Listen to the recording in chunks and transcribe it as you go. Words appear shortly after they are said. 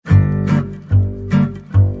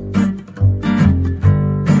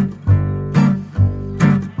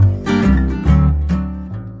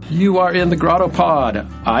You are in the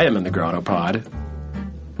GrottoPod. I am in the GrottoPod.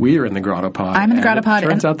 We are in the GrottoPod. I'm in the GrottoPod. It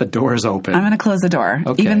turns out the door is open. I'm going to close the door,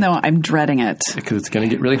 even though I'm dreading it. Because it's going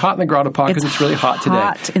to get really hot in the GrottoPod because it's really hot today.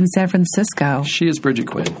 It's hot in San Francisco. She is Bridget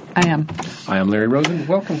Quinn. I am. I am Larry Rosen.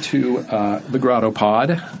 Welcome to the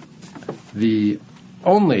GrottoPod, the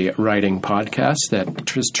only writing podcast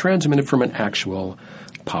that is transmitted from an actual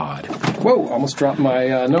pod. Whoa, almost dropped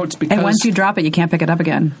my notes because... And once you drop it, you can't pick it up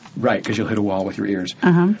again. Right, because you'll hit a wall with your ears.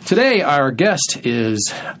 Uh-huh. Today, our guest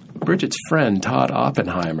is Bridget's friend, Todd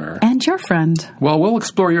Oppenheimer. And your friend. Well, we'll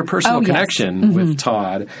explore your personal connection with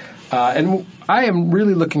Todd. And I am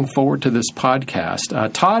really looking forward to this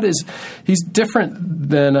podcast. Todd he's different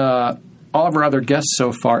than all of our other guests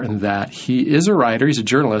so far in that he is a writer, he's a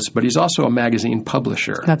journalist, but he's also a magazine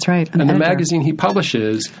publisher. That's right. And the magazine he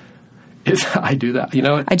publishes... I do that. You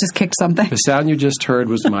know, I just kicked something. The sound you just heard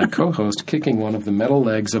was my co-host kicking one of the metal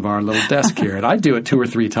legs of our little desk here, and I do it 2 or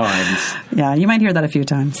 3 times. Yeah, you might hear that a few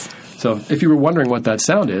times. So if you were wondering what that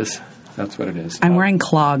sound is, that's what it is. I'm wearing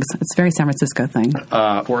clogs. It's a very San Francisco thing.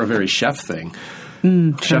 Or a very chef thing.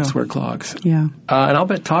 Chefs wear clogs. Yeah. And I'll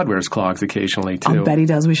bet Todd wears clogs occasionally, too. I'll bet he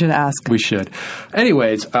does. We should ask. We should.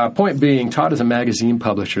 Anyways, point being, Todd is a magazine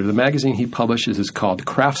publisher. The magazine he publishes is called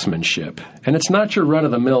Craftsmanship. And it's not your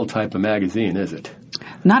run-of-the-mill type of magazine, is it?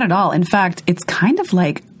 Not at all. In fact, it's kind of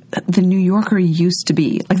like the New Yorker used to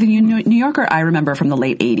be. Like the New Yorker I remember from the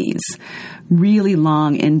late 80s. Really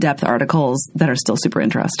long, in-depth articles that are still super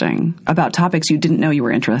interesting about topics you didn't know you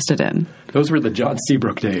were interested in. Those were the John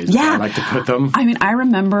Seabrook days, yeah. I like to put them. I mean, I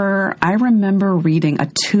remember reading a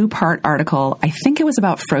 2-part article. I think it was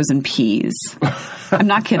about frozen peas. I'm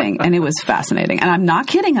not kidding. And it was fascinating. And I'm not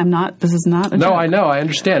kidding. This is not a joke. I know. I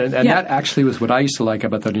understand. And that actually was what I used to like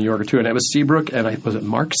about the New Yorker, too. And it was Seabrook, and was it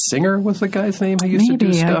Mark Singer was the guy's name who used to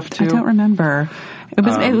do stuff, too? I don't remember.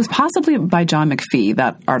 It was possibly by John McPhee,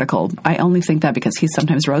 that article. I only think that because he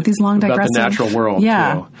sometimes wrote these long digressive... About the natural world,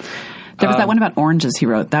 yeah. too. There was that one about oranges he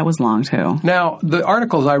wrote. That was long, too. Now, the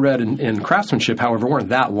articles I read in Craftsmanship, however, weren't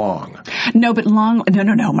that long. No, but long...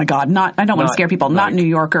 No, my God. I don't want to scare people. Not New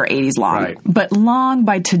Yorker 80s long. Right. But long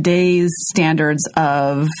by today's standards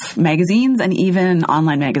of magazines and even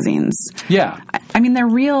online magazines. Yeah. I mean, they're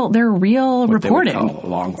real what reporting. They would call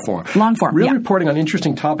long form. Long form, Real reporting on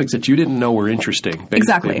interesting topics that you didn't know were interesting, basically.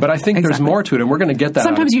 Exactly. But I think there's more to it, and we're going to get that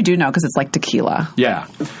Sometimes you do know because it's like tequila. Yeah.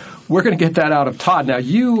 We're going to get that out of Todd. Now,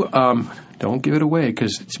 you... don't give it away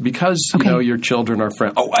because you know your children are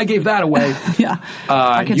friends. Oh, I gave that away.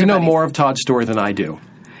 Yeah. You know more of Todd's story than I do.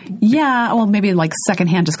 Yeah, well, maybe like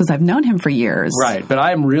secondhand just because I've known him for years. Right, but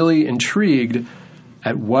I am really intrigued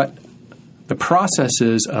at what the process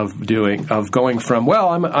is of going from, well,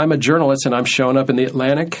 I'm a journalist and I'm showing up in the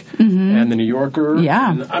Atlantic and the New Yorker.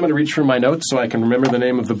 Yeah. And I'm going to reach through my notes so I can remember the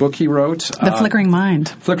name of the book he wrote. The Flickering Mind.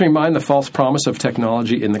 Flickering Mind, The False Promise of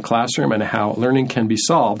Technology in the Classroom and How Learning Can Be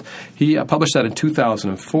Solved. He published that in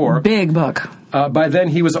 2004. Big book. By then,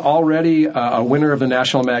 he was already a winner of the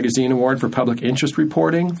National Magazine Award for Public Interest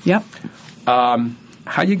Reporting. Yep.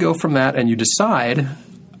 How you go from that and you decide...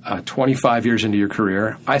 25 years into your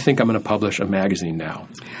career, I think I'm going to publish a magazine now.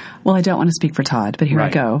 Well, I don't want to speak for Todd, but here I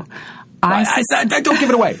go. I don't give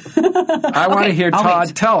it away. I want to hear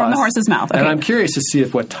Todd tell us. From the horse's mouth. Okay. And I'm curious to see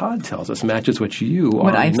if what Todd tells us matches what you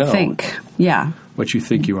already know. What I think, yeah. What you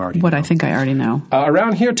think you already know. What I think I already know.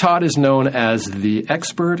 Around here, Todd is known as the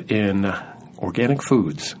expert in organic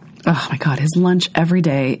foods. Oh, my God. His lunch every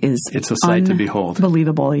day is It's a sight to behold.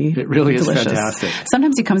 Unbelievably It really delicious. is fantastic.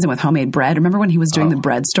 Sometimes he comes in with homemade bread. Remember when he was doing the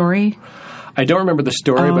bread story? I don't remember the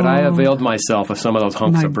story, but I availed myself of some of those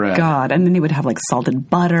hunks of bread. Oh, my God. And then he would have, like, salted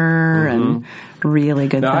butter and really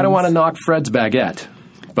good things. I don't want to knock Fred's baguette.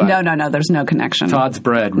 But No. There's no connection. Todd's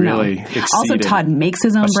bread really exceeded. Also, Todd makes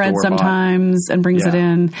his own bread sometimes and brings it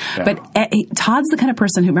in. Yeah. But Todd's the kind of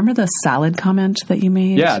person who, remember the salad comment that you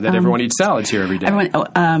made? Yeah, that everyone eats salads here every day.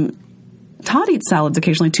 Todd eats salads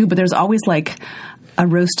occasionally too, but there's always like a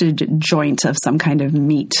roasted joint of some kind of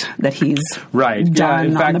meat that he's done In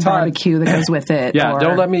fact, on the barbecue that goes with it. Yeah,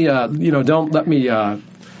 don't let me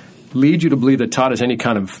lead you to believe that Todd is any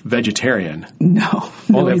kind of vegetarian. No.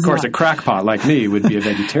 Only, of course, a crackpot like me would be a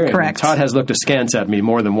vegetarian. Correct. Todd has looked askance at me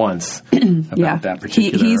more than once about that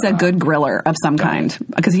particular... He's a good griller of some kind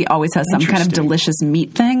because he always has some kind of delicious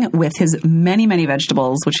meat thing with his many, many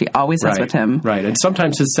vegetables, which he always has with him. Right, and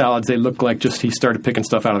sometimes his salads, they look like just he started picking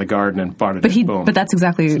stuff out of the garden and bought it. But that's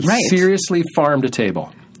exactly right. Seriously farm to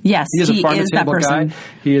table. Yes, he is a farm-to-table guy.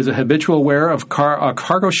 He is a habitual wearer of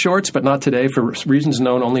cargo shorts, but not today for reasons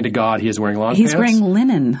known only to God. He is wearing long pants. He's wearing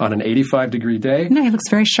linen. On an 85-degree day. No, he looks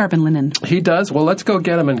very sharp in linen. He does. Well, let's go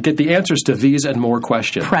get him and get the answers to these and more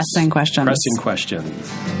questions. Pressing questions. Pressing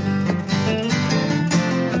questions.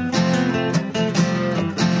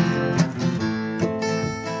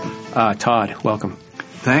 Todd, welcome.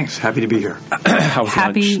 Thanks. Happy to be here. How was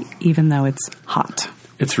Happy, lunch? even though it's hot.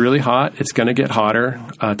 It's really hot. It's going to get hotter.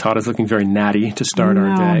 Todd is looking very natty to start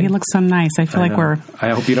our day. He looks so nice. I feel like we're...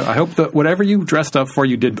 I hope that whatever you dressed up for,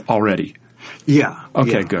 you did already. Yeah.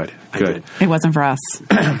 Okay, yeah, good. It wasn't for us.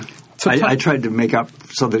 I tried to make up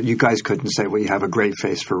so that you guys couldn't say, well, you have a great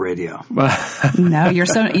face for radio. No,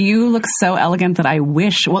 you look so elegant that I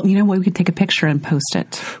wish... Well, you know what? We could take a picture and post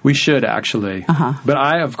it. We should, actually. But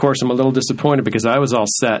I, of course, am a little disappointed because I was all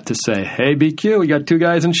set to say, hey, BQ, we got two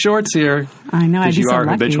guys in shorts here. I know, I'd be so lucky. Because you are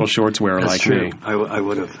a habitual shorts wearer That's like true. me. I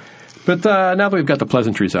would have. But now that we've got the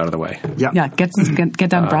pleasantries out of the way. Yeah, get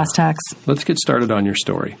down to brass tacks. Let's get started on your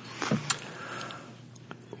story.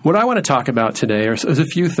 What I want to talk about today is a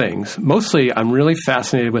few things. Mostly, I'm really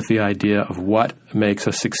fascinated with the idea of what makes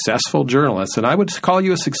a successful journalist. And I would call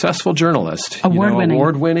you a successful journalist. Award-winning.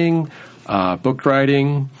 Award-winning, book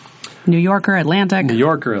writing. New Yorker, Atlantic.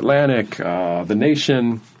 The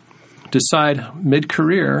Nation. Decide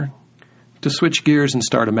mid-career to switch gears and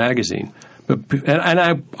start a magazine. And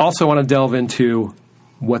I also want to delve into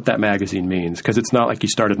what that magazine means, because it's not like you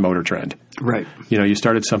started Motor Trend. Right. You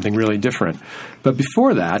started something really different. But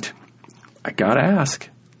before that, I got to ask,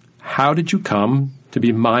 how did you come to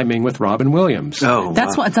be miming with Robin Williams? Oh,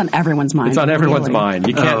 That's what's on everyone's mind. It's on everyone's really. mind.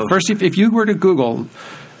 You can't. First, if you were to Google,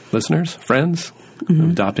 listeners, friends,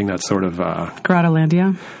 I'm adopting that sort of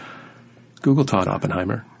Grottolandia. Google Todd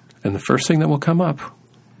Oppenheimer, and the first thing that will come up,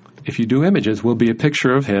 if you do images, will be a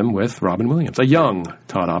picture of him with Robin Williams, a young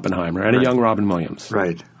Todd Oppenheimer and a young Robin Williams.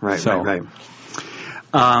 Right. So,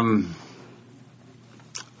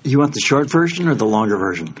 You want the short version or the longer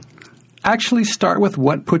version? Actually, start with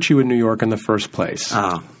what put you in New York in the first place.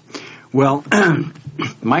 Well,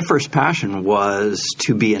 my first passion was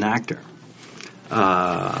to be an actor.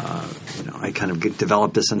 I kind of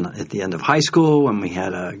developed this at the end of high school when we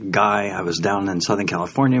had a guy. I was down in Southern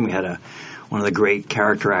California, and we had one of the great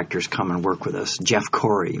character actors come and work with us, Jeff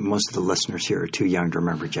Corey. Most of the listeners here are too young to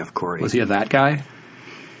remember Jeff Corey. Was he that guy?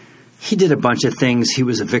 He did a bunch of things. He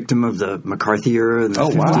was a victim of the McCarthy era in the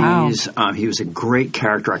 50s. Wow. He was a great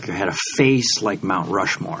character actor. He had a face like Mount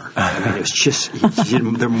Rushmore. I mean, it was just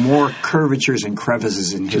there were more curvatures and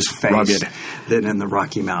crevices in his face rugged. than in the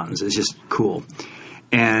Rocky Mountains. It's just cool.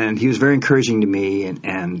 And he was very encouraging to me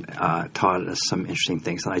and taught us some interesting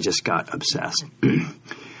things, and I just got obsessed.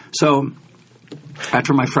 So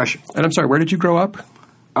after my And I'm sorry, where did you grow up?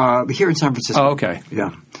 here in San Francisco. Oh, okay.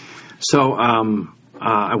 Yeah. So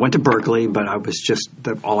I went to Berkeley, but I was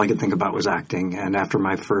all I could think about was acting. And after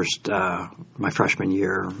my freshman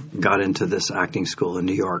year, got into this acting school in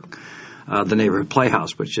New York, the Neighborhood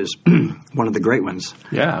Playhouse, which is one of the great ones.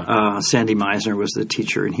 Yeah. Sandy Meisner was the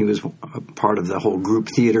teacher, and he was a part of the whole group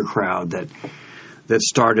theater crowd that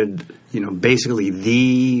started, basically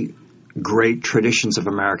the great traditions of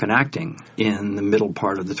American acting in the middle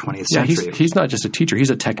part of the 20th century. Yeah, he's not just a teacher; he's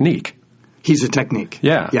a technique. He's a technique.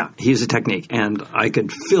 Yeah. Yeah, he's a technique. And I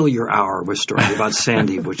could fill your hour with stories about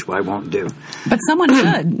Sandy, which I won't do. But someone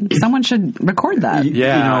should. Someone should record that.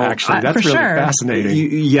 Yeah, actually, that's really fascinating.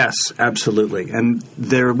 Yes, absolutely. And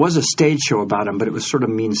there was a stage show about him, but it was sort of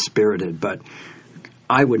mean-spirited. But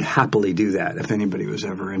I would happily do that if anybody was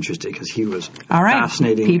ever interested, because he was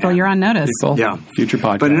fascinating. People, you're on notice. Yeah. Future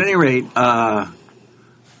podcast. But at any rate,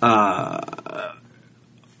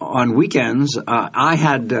 on weekends, I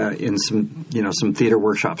had in some theater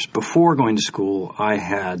workshops before going to school. I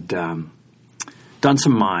had done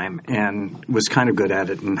some mime and was kind of good at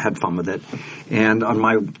it and had fun with it. And on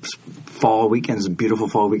my beautiful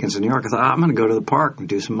fall weekends in New York, I thought, I'm going to go to the park and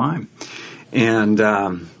do some mime. And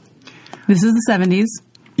this is the 70s.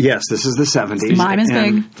 Yes, this is the 70s. Mime is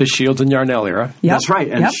big. The Shields and Yarnell era. Yep. That's right.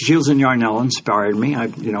 And Shields and Yarnell inspired me. I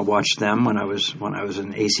watched them when I was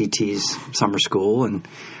in ACT's summer school, and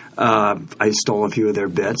I stole a few of their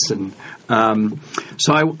bits. And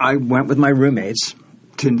so I went with my roommates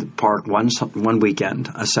to the park one weekend,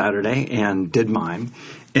 a Saturday, and did mime.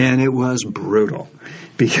 And it was brutal.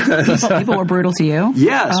 Because people were brutal to you?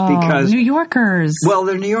 Yes, because New Yorkers. Well,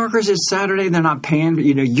 they're New Yorkers. It's Saturday. They're not paying.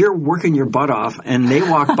 You're working your butt off, and they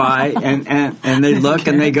walk by and they look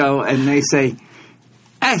and they go and they say,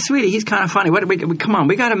 "Hey, sweetie, he's kind of funny. Come on,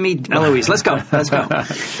 we got to meet Eloise. Let's go."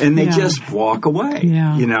 And they just walk away.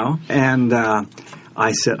 Yeah. And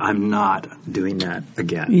I said, I'm not doing that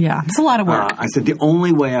again. Yeah, it's a lot of work. I said the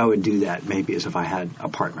only way I would do that maybe is if I had a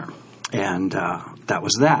partner, and that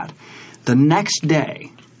was that. The next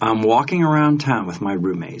day, I'm walking around town with my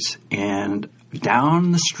roommates, and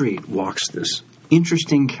down the street walks this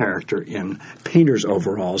interesting character in painter's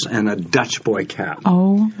overalls and a Dutch boy cap.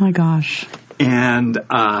 Oh, my gosh. And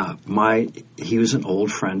he was an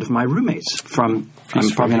old friend of my roommate's I'm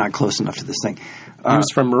probably not close enough to this thing. He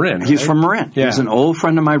was from Marin, right? He was from Marin. Yeah. He was an old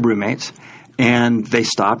friend of my roommate's. And they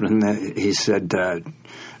stopped, and he said,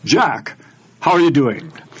 Jack, how are you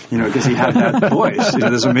doing? Because he had that voice,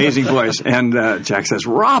 this amazing voice. And Jack says,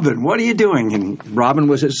 Robin, what are you doing? And Robin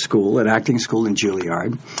was at acting school in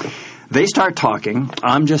Juilliard. They start talking.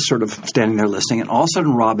 I'm just sort of standing there listening. And all of a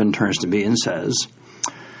sudden, Robin turns to me and says,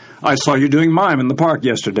 I saw you doing mime in the park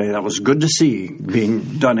yesterday. That was good to see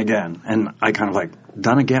being done again. And I kind of like,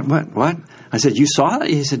 done again? What? I said, you saw it?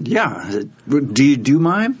 He said, yeah. I said, do you do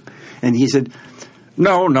mime? And he said,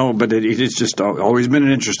 no, but it's just always been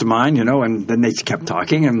an interest of mine, And then they kept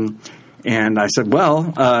talking, and I said,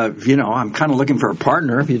 well, I'm kind of looking for a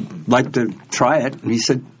partner if you'd like to try it. And he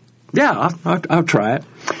said, yeah, I'll try it.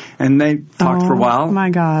 And they talked for a while. Oh, my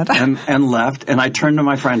God. and left. And I turned to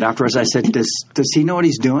my friend afterwards. I said, does he know what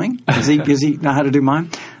he's doing? Does he know how to do mime?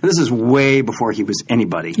 This is way before he was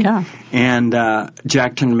anybody. Yeah. And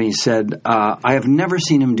Jack turned to me and said, I have never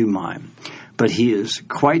seen him do mime. But he is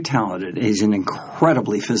quite talented. He's an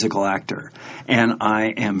incredibly physical actor. And I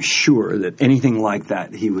am sure that anything like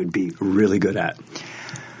that he would be really good at.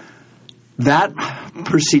 That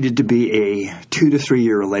proceeded to be a 2 to 3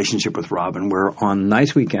 year relationship with Robin, where on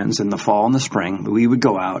nice weekends in the fall and the spring, we would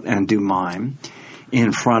go out and do mime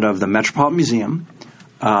in front of the Metropolitan Museum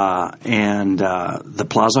and the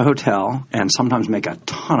Plaza Hotel, and sometimes make a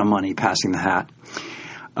ton of money passing the hat.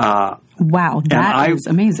 Wow, that is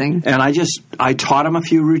amazing. And I taught him a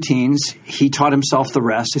few routines. He taught himself the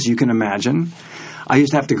rest, as you can imagine. I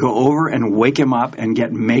used to have to go over and wake him up and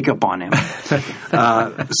get makeup on him.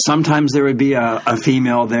 Sometimes there would be a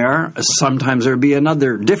female there. Sometimes there would be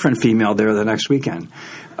another different female there the next weekend.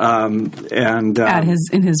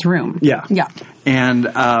 In his room. Yeah. Yeah. And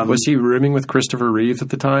was he rooming with Christopher Reeve at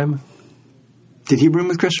the time? Did he room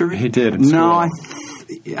with Christopher Reeve? He did. No,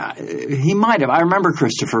 he might have. I remember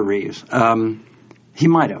Christopher Reeves. He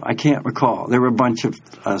might have. I can't recall. There were a bunch of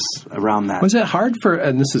us around that. Was it hard for,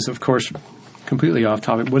 and this is, of course, completely off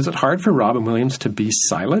topic, was it hard for Robin Williams to be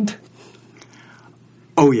silent?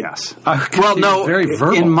 Oh, yes. Well, no. Very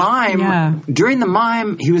verbal. In mime, during the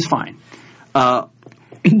mime, he was fine.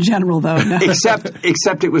 In general, though. No.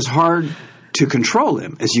 Except it was hard to control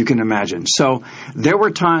him, as you can imagine. So there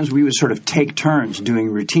were times we would sort of take turns doing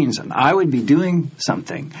routines, and I would be doing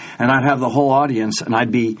something, and I'd have the whole audience, and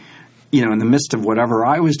I'd be, in the midst of whatever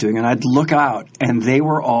I was doing, and I'd look out, and they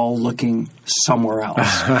were all looking somewhere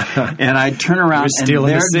else. And I'd turn around, and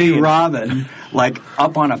there'd be Robin,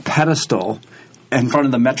 up on a pedestal in front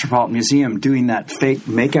of the Metropolitan Museum doing that fake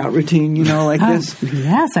makeout routine, this.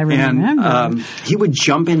 Yes, I remember. And he would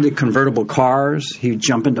jump into convertible cars. He would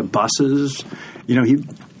jump into buses.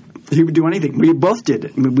 He would do anything. We both did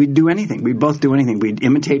it. We'd do anything. We'd both do anything. We'd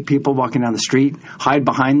imitate people walking down the street, hide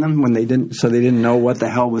behind them when they didn't know what the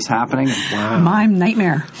hell was happening. Wow. Mime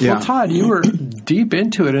nightmare. Yeah. Well, Todd, you were deep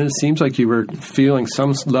into it, and it seems like you were feeling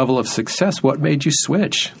some level of success. What made you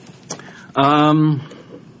switch?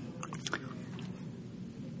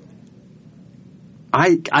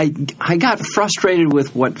 I got frustrated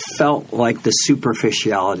with what felt like the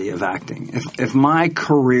superficiality of acting. If my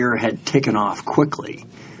career had taken off quickly,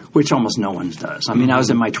 which almost no one does. I mean, I was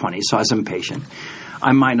in my 20s, so I was impatient.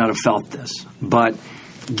 I might not have felt this. But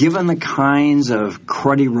given the kinds of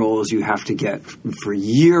cruddy roles you have to get for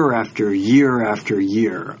year after year after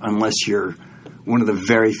year, unless you're one of the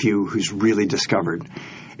very few who's really discovered,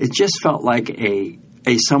 it just felt like a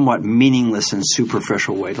somewhat meaningless and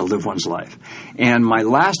superficial way to live one's life. And my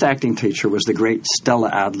last acting teacher was the great Stella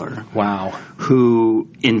Adler. Wow. Who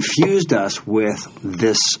infused us with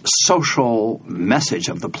this social message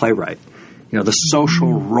of the playwright. The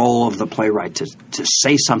social role of the playwright to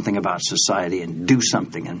say something about society and do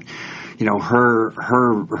something. And,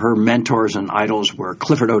 her mentors and idols were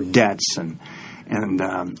Clifford Odets and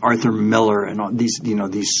Arthur Miller and all these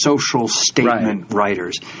social statement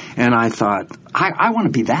writers. And I thought, I want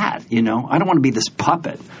to be that, I don't want to be this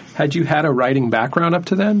puppet. Had you had a writing background up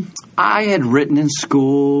to then? I had written in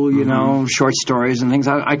school, short stories and things.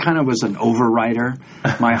 I kind of was an overwriter.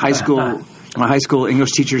 My high school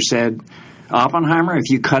English teacher said, Oppenheimer, if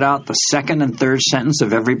you cut out the second and third sentence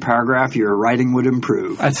of every paragraph, your writing would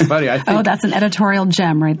improve. That's funny. I think that's an editorial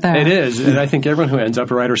gem right there. It is. And I think everyone who ends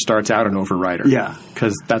up a writer starts out an overwriter. Yeah.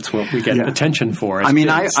 Because that's what we get attention for. I mean,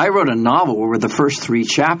 I wrote a novel where the first 3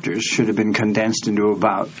 chapters should have been condensed into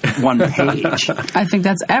about 1 page. I think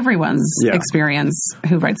that's everyone's experience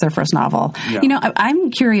who writes their first novel. Yeah.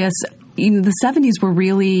 I'm curious, the 70s were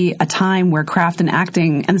really a time where craft and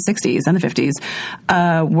acting, and the 60s and the 50s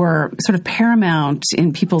were sort of paramount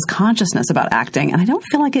in people's consciousness about acting. And I don't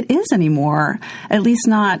feel like it is anymore, at least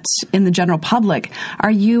not in the general public.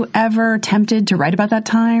 Are you ever tempted to write about that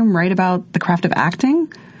time, write about the craft of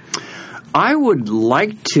acting? I would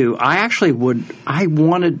like to. I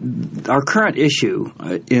wanted our current issue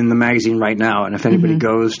in the magazine right now, and if anybody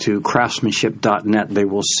goes to craftsmanship.net, they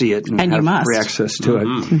will see it and have free access to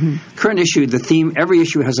it. Current issue, the theme, every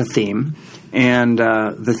issue has a theme, and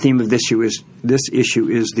the theme of this issue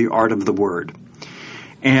is the art of the word.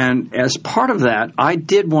 And as part of that, I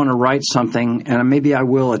did want to write something, and maybe I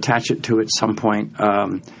will attach it to at some point,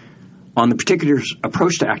 on the particular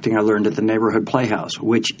approach to acting I learned at the Neighborhood Playhouse,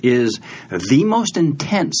 which is the most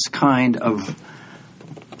intense kind of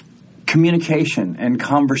communication and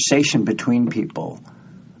conversation between people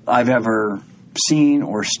I've ever seen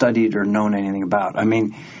or studied or known anything about. I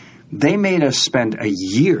mean, they made us spend a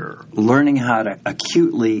year learning how to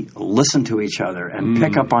acutely listen to each other and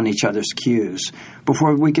pick up on each other's cues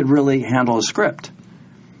before we could really handle a script.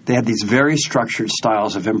 They had these very structured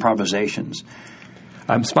styles of improvisations.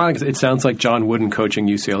 I'm smiling because it sounds like John Wooden coaching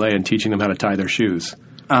UCLA and teaching them how to tie their shoes.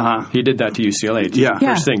 He did that to UCLA.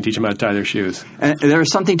 First thing, teach them how to tie their shoes. And there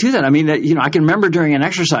was something to that. I mean, I can remember during an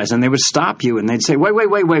exercise, and they would stop you, and they'd say,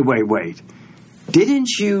 wait. Didn't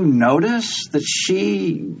you notice that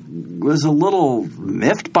she was a little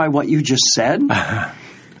miffed by what you just said?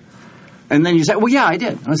 And then you say, well, yeah, I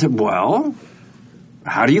did. And I said, well,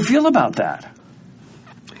 how do you feel about that?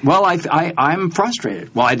 Well, I'm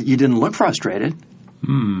frustrated. Well, you didn't look frustrated.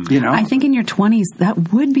 I think in your 20s,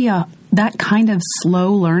 that would be that kind of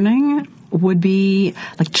slow learning would be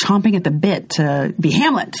like chomping at the bit to be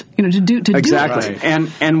Hamlet, to do exactly.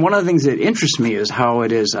 Right. And one of the things that interests me is how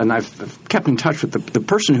it is, and I've kept in touch with the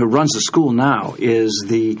person who runs the school now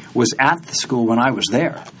was at the school when I was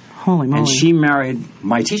there. Holy moly! And she married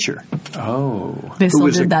my teacher. Oh, they still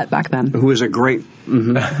did that back then. Who was a great.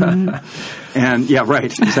 And yeah,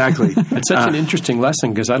 right, exactly. It's such an interesting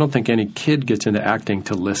lesson because I don't think any kid gets into acting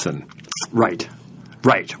to listen. Right,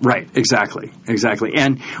 exactly.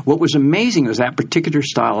 And what was amazing was that particular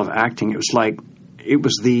style of acting. It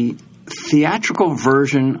was the theatrical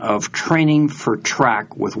version of training for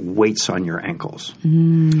track with weights on your ankles.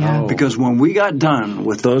 Because when we got done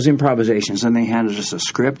with those improvisations and they handed us a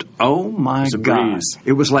script, oh my God.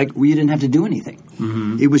 It was like we didn't have to do anything.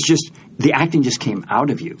 It was just the acting just came out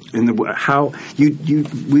of you. And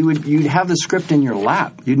you'd have the script in your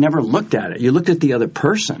lap. You'd never looked at it. You looked at the other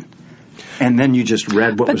person. And then you just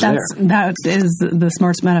read what was there. That is the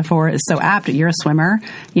sports metaphor is so apt. You're a swimmer.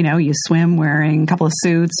 You swim wearing a couple of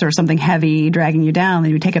suits or something heavy dragging you down.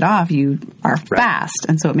 Then you take it off. You are fast.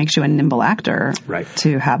 And so it makes you a nimble actor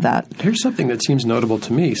to have that. Here's something that seems notable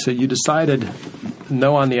to me. So you decided,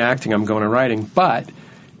 no on the acting, I'm going to writing. But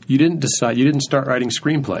you didn't start writing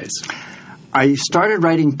screenplays. I started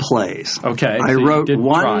writing plays. Okay, I wrote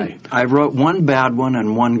one bad one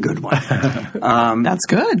and one good one. That's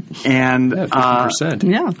good. And 50%.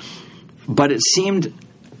 Yeah. But it seemed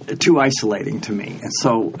too isolating to me, and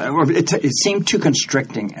so it seemed too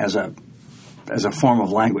constricting as a form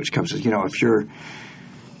of language. Because if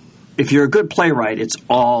you're a good playwright, it's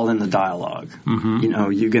all in the dialogue.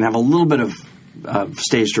 You can have a little bit of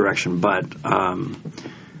stage direction, but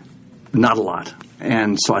not a lot.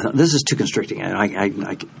 And so I thought, this is too constricting. And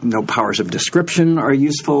I know powers of description are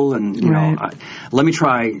useful, and let me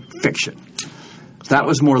try fiction. That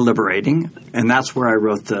was more liberating, and that's where I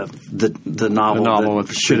wrote the novel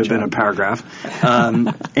that should have been a paragraph.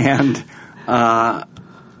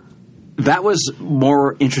 That was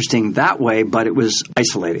more interesting that way, but it was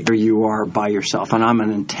isolating. Here you are by yourself, and I'm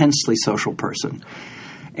an intensely social person.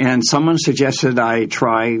 And someone suggested I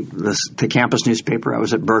try the campus newspaper. I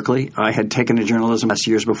was at Berkeley. I had taken a journalism class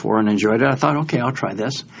years before and enjoyed it. I thought, okay, I'll try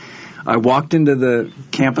this. I walked into the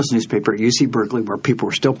campus newspaper at UC Berkeley where people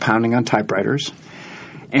were still pounding on typewriters.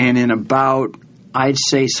 And in about, I'd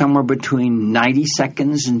say somewhere between 90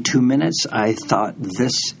 seconds and 2 minutes, I thought,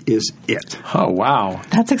 this is it. Oh, wow.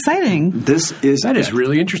 That's exciting. That is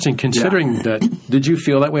really interesting considering that. Did you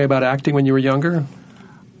feel that way about acting when you were younger?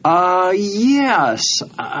 Yes,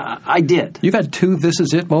 I did. You've had 2 this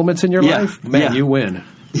is it moments in your life? Man, you win.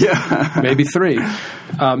 Yeah. Maybe 3.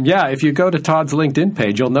 If you go to Todd's LinkedIn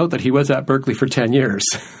page, you'll note that he was at Berkeley for 10 years.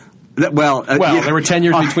 There were 10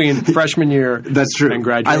 years between freshman year that's true. And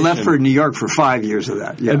graduation. I left for New York for 5 years of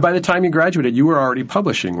that. Yeah. And by the time you graduated, you were already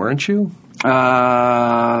publishing, weren't you?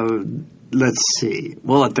 Let's see.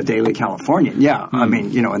 Well, at the Daily Californian, yeah. I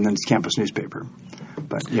mean, and then it's campus newspaper.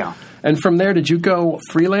 But, yeah. And from there, did you go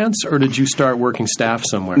freelance or did you start working staff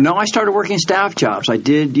somewhere? No, I started working staff jobs. I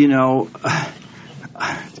did,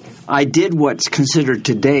 I did what's considered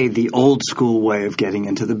today the old school way of getting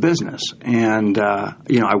into the business. And,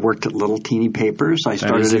 I worked at little teeny papers. I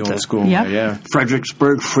started at the old school way, yeah.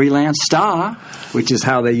 Fredericksburg Freelance Star, which is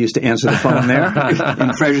how they used to answer the phone there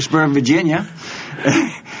in Fredericksburg, Virginia.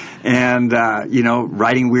 And,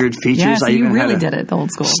 writing weird features. Yeah, so I even you really had did it the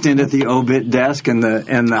old school. Stint at the obit desk and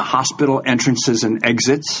the hospital entrances and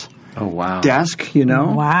exits desk,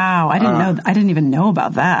 Wow. I didn't even know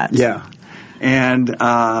about that. Yeah. And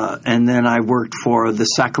then I worked for the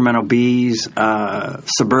Sacramento Bee's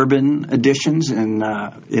suburban editions in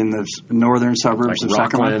the northern suburbs of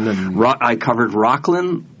Sacramento. I covered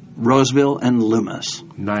Rockland, Roseville, and Loomis.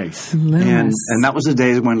 Nice. Loomis. And that was the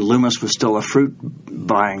days when Loomis was still a fruit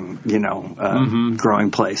buying,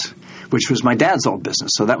 growing place, which was my dad's old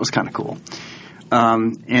business. So that was kind of cool.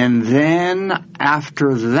 And then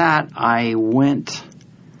after that, I went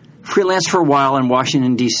freelance for a while in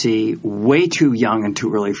Washington, D.C., way too young and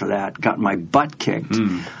too early for that, got my butt kicked.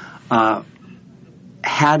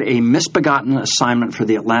 Had a misbegotten assignment for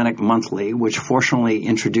the Atlantic Monthly, which fortunately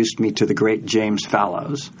introduced me to the great James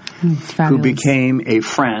Fallows, who became a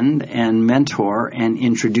friend and mentor and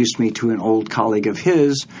introduced me to an old colleague of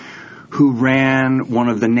his who ran one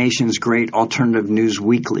of the nation's great alternative news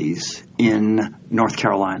weeklies in North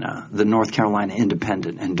Carolina, the North Carolina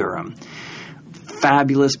Independent in Durham.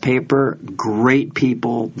 Fabulous paper, great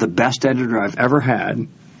people, the best editor I've ever had,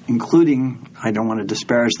 including, I don't want to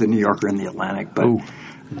disparage the New Yorker and the Atlantic, but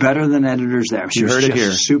better than editors there. She was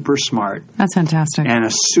just super smart. That's fantastic. And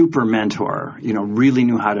a super mentor, really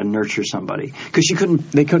knew how to nurture somebody. Because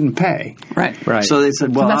they couldn't pay. Right. So they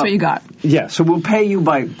said, well, so that's what you got. Yeah, so we'll pay you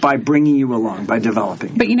by bringing you along, by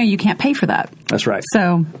developing. But, you can't pay for that. That's right.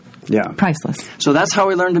 So, yeah, priceless. So that's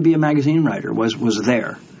how I learned to be a magazine writer, was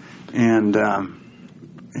there. And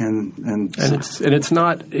it's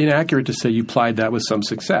not inaccurate to say you applied that with some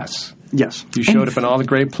success. Yes. You showed up in all the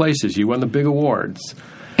great places. You won the big awards.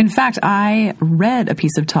 In fact, I read a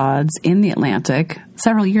piece of Todd's in The Atlantic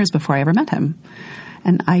several years before I ever met him.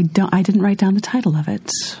 And I didn't write down the title of it.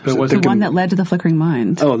 But was the one that led to The Flickering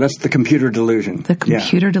Mind. Oh, that's The Computer Delusion. The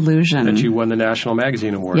Computer Delusion. That you won the National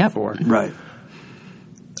Magazine Award for. Right.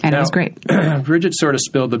 And it was great. Bridget sort of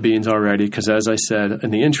spilled the beans already because, as I said in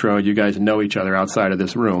the intro, you guys know each other outside of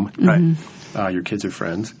this room. Right. Your kids are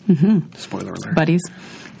friends. Spoiler alert. Buddies.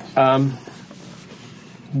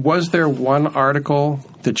 Was there one article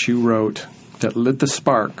that you wrote that lit the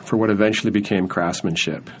spark for what eventually became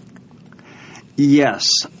Craftsmanship? Yes.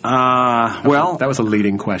 That was a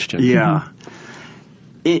leading question. Yeah.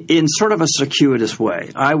 In sort of a circuitous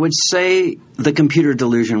way. I would say The Computer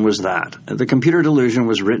Delusion was that. The Computer Delusion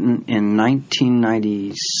was written in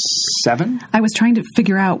 1997. I was trying to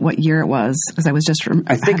figure out what year it was because I was just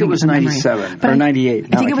I think it was 97 or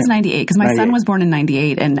 98. I think it was 98 because my son was born in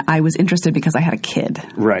 98 and I was interested because I had a kid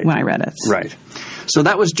when I read it. Right. So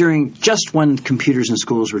that was just when computers in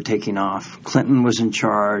schools were taking off. Clinton was in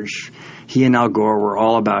charge. He and Al Gore were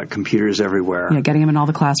all about computers everywhere. Yeah, getting them in all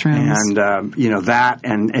the classrooms. And, that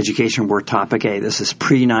and education were topic A. This is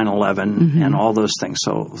pre 9/11 and all those things.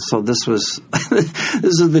 So this was this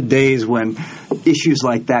is the days when issues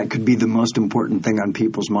like that could be the most important thing on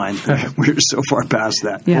people's minds. We're so far past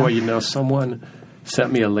that. Yeah. Boy, someone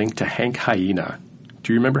sent me a link to Hank Hyena.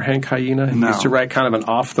 Do you remember Hank Hyena? No. He used to write kind of an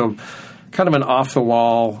off the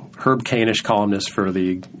wall Herb Cainish columnist for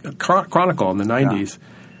the Chronicle in the 90s. Yeah.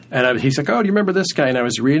 And he's like, oh, do you remember this guy? And I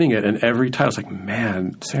was reading it, and every time I was like,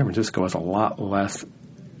 man, San Francisco was a lot less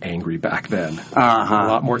angry back then. A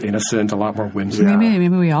lot more innocent, a lot more whimsical. Maybe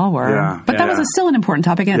we all were. Yeah. But that was still an important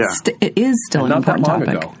topic, and it is still an important topic.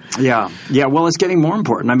 Not that long ago. Yeah. Well, it's getting more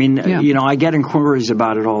important. I mean, I get inquiries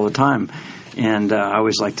about it all the time. And I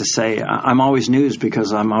always like to say I'm always news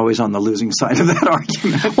because I'm always on the losing side of that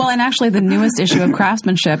argument. Well, and actually the newest issue of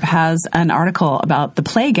Craftsmanship has an article about the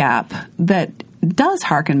play gap that does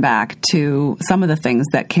harken back to some of the things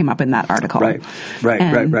that came up in that article. Right.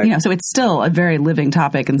 So it's still a very living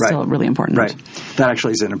topic and still really important. Right. That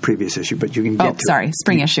actually is in a previous issue, but you can get to it. Sorry,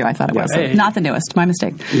 spring issue I thought it was. Hey. Not the newest. My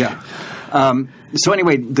mistake. Yeah. So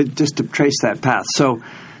anyway, just to trace that path. So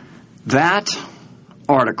that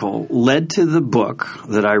article led to the book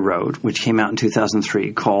that I wrote, which came out in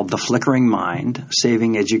 2003, called The Flickering Mind,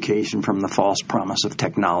 Saving Education from the False Promise of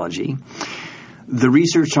Technology. The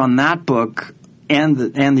research on that book and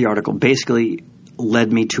the article basically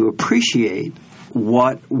led me to appreciate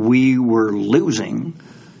what we were losing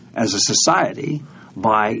as a society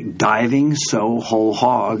by diving so whole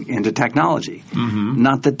hog into technology.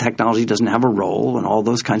 Not that technology doesn't have a role and all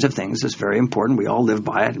those kinds of things. It's very important. We all live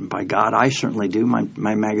by it, and by God, I certainly do.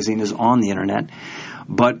 My magazine is on the internet.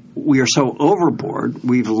 But we are so overboard,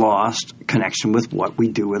 we've lost connection with what we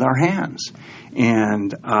do with our hands.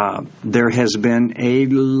 And there has been a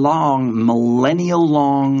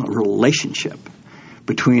millennial-long relationship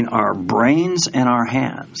between our brains and our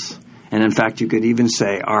hands. And in fact, you could even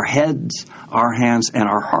say our heads, our hands, and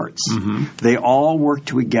our hearts. They all work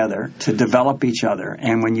together to develop each other.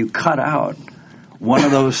 And when you cut out one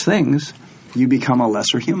of those things, you become a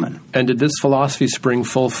lesser human. And did this philosophy spring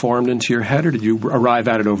full-formed into your head, or did you arrive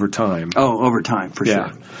at it over time? Oh, over time, for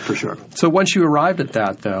sure. So once you arrived at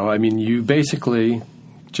that, though, I mean, you basically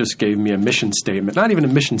just gave me a mission statement. Not even a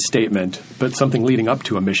mission statement, but something leading up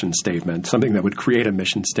to a mission statement, something that would create a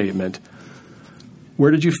mission statement.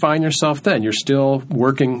 Where did you find yourself then? You're still a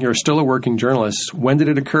working journalist. When did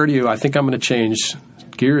it occur to you, I think I'm going to change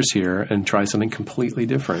gears here and try something completely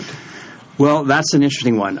different? Well, that's an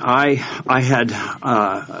interesting one. I'll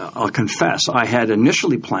confess, I had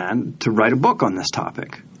initially planned to write a book on this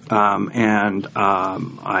topic. And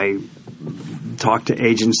I talked to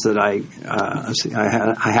agents that I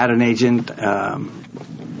had an agent.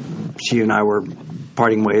 She and I were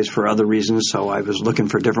parting ways for other reasons, so I was looking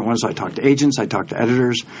for different ones. I talked to agents, I talked to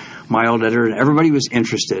editors, my old editor, and everybody was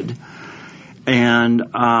interested. And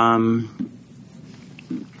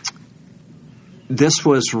this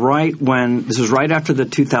was right after the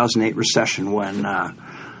 2008 recession, when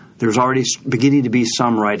there was already beginning to be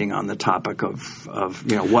some writing on the topic of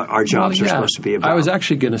what our jobs are supposed to be about. I was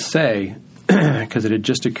actually going to say, because it had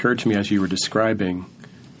just occurred to me as you were describing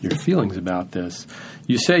your feelings about this.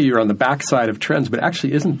 You say you're on the backside of trends, but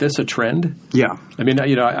actually isn't this a trend? Yeah. I mean,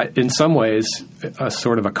 in some ways, a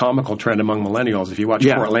sort of a comical trend among millennials. If you watch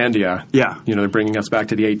Portlandia, they're bringing us back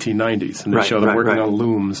to the 1890s, and they show them working on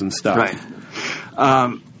looms and stuff. Right.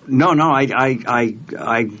 No, I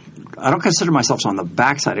don't consider myself on the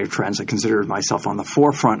backside of trends. I consider myself on the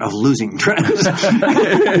forefront of losing trends.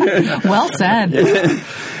 Well said.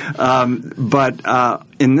 But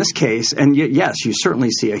in this case, and yes, you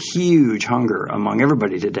certainly see a huge hunger among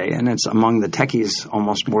everybody today, and it's among the techies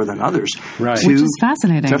almost more than others. Right. Which is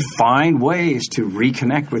fascinating. To find ways to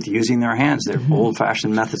reconnect with using their hands, their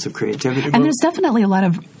old-fashioned methods of creativity. And there's definitely a lot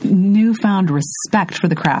of newfound respect for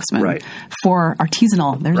the craftsman, for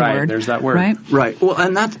artisanal. There's a word. There's that word. Right. Well,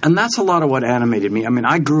 and that's a lot of what animated me. I mean,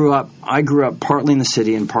 I grew up partly in the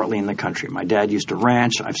city and partly in the country. My dad used to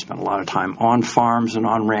ranch. I've spent a lot of time on farms and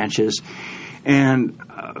on ranches. And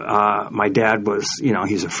my dad was,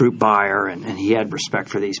 he's a fruit buyer, and he had respect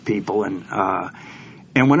for these people. And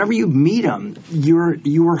whenever you meet them,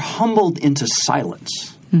 you are humbled into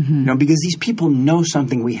silence. Because these people know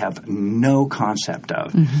something we have no concept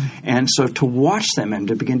of. And so to watch them and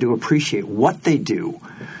to begin to appreciate what they do,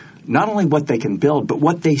 not only what they can build, but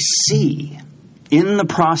what they see in the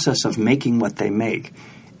process of making what they make,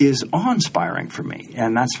 is awe-inspiring for me.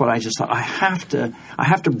 And that's what I just thought. I have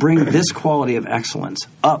to bring this quality of excellence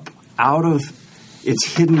up out of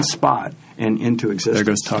its hidden spot and into existence. There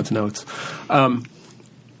goes Todd's notes.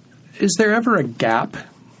 Is there ever a gap?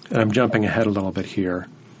 And I'm jumping ahead a little bit here.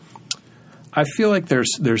 I feel like there's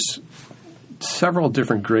several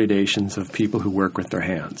different gradations of people who work with their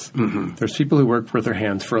hands. There's people who work with their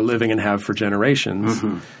hands for a living and have for generations.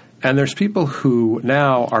 And there's people who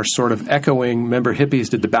now are sort of echoing, remember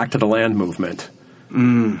hippies did the Back to the Land movement.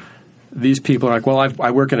 These people are like, well,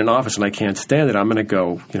 I work in an office and I can't stand it. I'm going to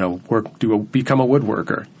go, become a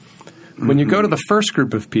woodworker. When you go to the first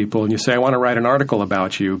group of people and you say, I want to write an article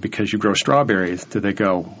about you because you grow strawberries, do they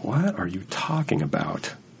go, what are you talking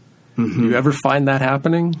about? Do you ever find that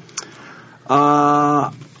happening?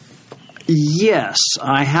 Yes,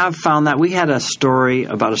 I have found that. We had a story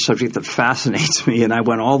about a subject that fascinates me, and I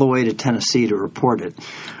went all the way to Tennessee to report it,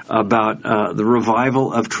 about the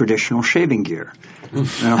revival of traditional shaving gear.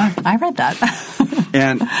 I read that.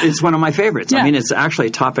 And it's one of my favorites. I mean, it's actually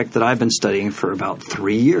a topic that I've been studying for about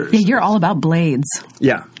 3 years. Yeah, you're all about blades.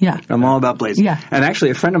 Yeah. I'm all about blades. Yeah. And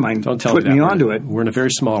actually, a friend of mine put me onto it. We're in a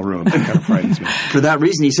very small room. That kind of frightens me. For that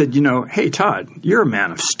reason, he said, hey, Todd, you're a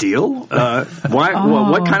man of steel.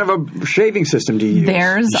 What kind of a shaving system do you use?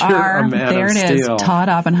 There it is, Todd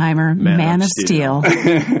Oppenheimer, man of steel.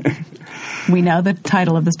 We know the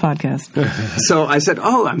title of this podcast. So I said,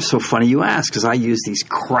 I'm so funny you ask, because I use these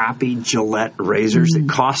crappy Gillette razors that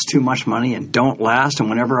cost too much money and don't last. And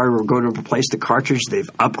whenever I go to replace the cartridge, they've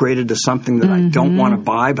upgraded to something that I don't want to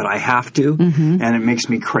buy, but I have to. And it makes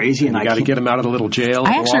me crazy. And you got to get them out of the little jail.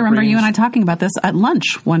 I actually remember you and I talking about this at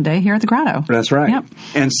lunch one day here at the Grotto. That's right. Yep.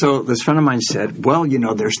 And so this friend of mine said, well,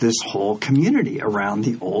 there's this whole community around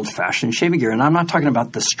the old-fashioned shaving gear. And I'm not talking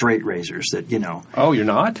about the straight razors that, Oh, you're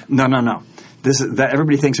not? No.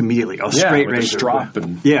 Everybody thinks immediately, straight razor. Strop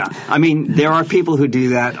yeah. I mean, there are people who do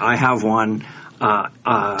that. I have one. Do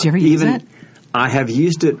you ever use it? I have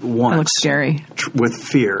used it once. It looks scary. With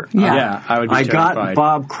fear. Yeah, I would be terrified. I got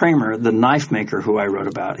Bob Kramer, the knife maker who I wrote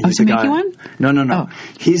about. He's the guy. One? No. Oh.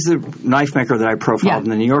 He's the knife maker that I profiled in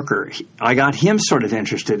the New Yorker. I got him sort of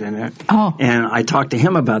interested in it. Oh. And I talked to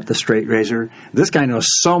him about the straight razor. This guy knows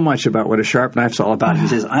so much about what a sharp knife's all about. He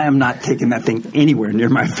says, I am not taking that thing anywhere near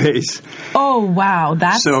my face. Oh, wow.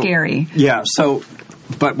 That's scary. Yeah.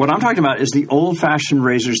 But what I'm talking about is the old-fashioned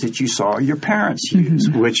razors that you saw your parents use,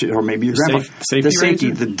 or maybe your grandpa.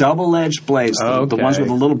 Safety, the double-edged blades, the ones with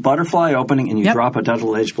a little butterfly opening, and you drop a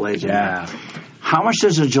double-edged blade in there. How much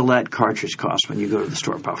does a Gillette cartridge cost when you go to the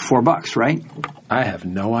store? About $4, right? I have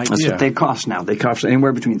no idea. That's what they cost now. They cost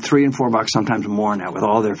anywhere between $3 and $4, sometimes more now, with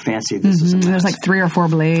all their fancy. There's like 3 or 4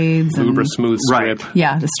 blades. Uber smooth strip. Right.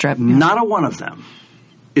 Yeah, the strip. Yeah. Not a one of them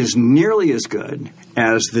is nearly as good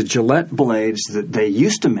as the Gillette blades that they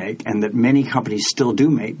used to make and that many companies still do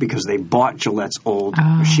make because they bought Gillette's old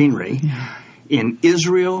machinery. Yeah. In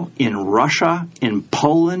Israel, in Russia, in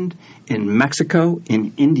Poland, in Mexico,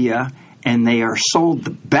 in India, and they are sold,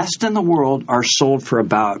 the best in the world are sold for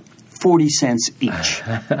about 40 cents each.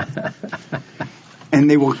 And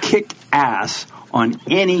they will kick ass on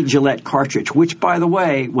any Gillette cartridge, which, by the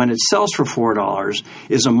way, when it sells for $4,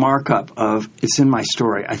 is a markup of, it's in my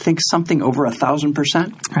story, I think something over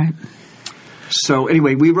 1,000%. Right. So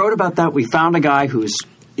anyway, we wrote about that. We found a guy who's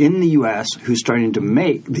in the U.S. who's starting to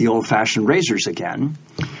make the old-fashioned razors again.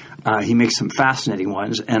 He makes some fascinating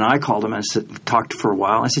ones. And I called him and talked for a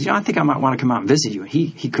while. I said, I think I might want to come out and visit you.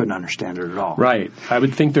 He couldn't understand it at all. Right. I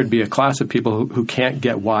would think there'd be a class of people who can't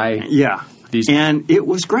get why. Yeah. And it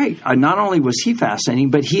was great. Not only was he fascinating,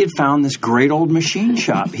 but he had found this great old machine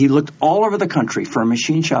shop. He looked all over the country for a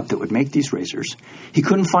machine shop that would make these razors. He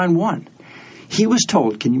couldn't find one. He was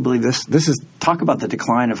told, can you believe this? This is, talk about the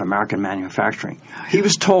decline of American manufacturing. He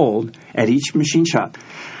was told at each machine shop,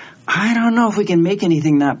 I don't know if we can make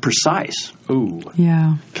anything that precise. Ooh.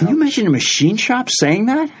 Yeah. Can you imagine a machine shop saying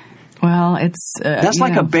that? Well, it's... That's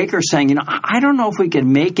like a baker saying, I don't know if we could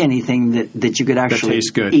make anything that you could actually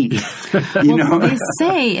eat. They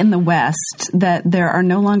say in the West that there are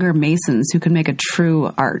no longer masons who can make a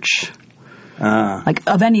true arch. Like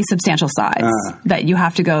of any substantial size, that you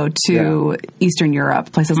have to go to Eastern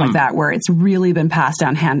Europe, places like that, where it's really been passed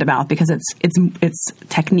down hand to mouth because it's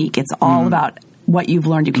technique. It's all about what you've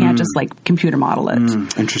learned. You can't just like computer model it.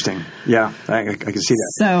 Interesting. Yeah, I can see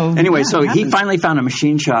that. So anyway, he finally found a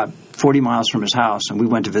machine shop 40 miles from his house, and we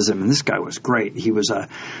went to visit him, and this guy was great. He was a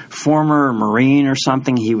former Marine or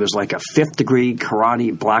something. He was like a 5th degree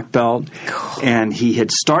karate black belt, and he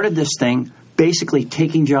had started this thing basically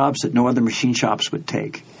taking jobs that no other machine shops would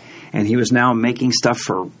take. And he was now making stuff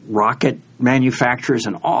for rocket manufacturers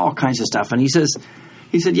and all kinds of stuff. And he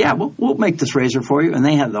said, yeah, we'll make this razor for you. And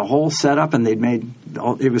they had the whole setup, and they'd made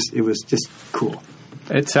it was just cool.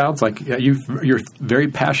 It sounds like you're very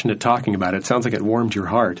passionate talking about it. It sounds like it warmed your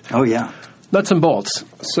heart. Oh, yeah. Nuts and bolts.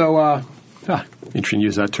 So, interesting to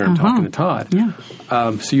use that term, talking to Todd. Yeah.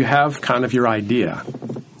 So you have kind of your idea.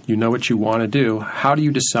 You know what you want to do. How do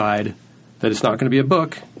you decide that it's not going to be a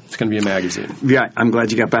book, it's going to be a magazine? Yeah, I'm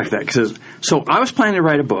glad you got back to that. So I was planning to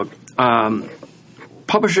write a book.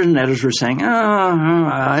 Publishers and editors were saying,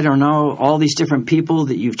 I don't know, all these different people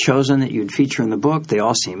that you've chosen that you'd feature in the book, they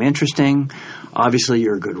all seem interesting. Obviously,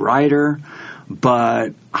 you're a good writer,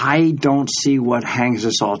 but I don't see what hangs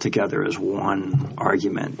us all together as one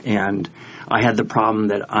argument. And I had the problem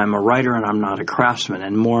that I'm a writer and I'm not a craftsman,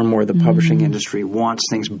 and more the publishing industry wants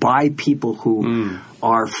things by people who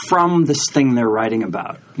are from this thing they're writing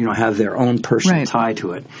about, have their own personal tie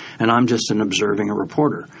to it. And I'm just an observing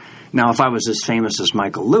reporter. Now, if I was as famous as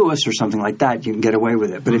Michael Lewis or something like that, you can get away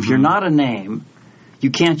with it. But if you're not a name, you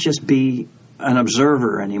can't just be an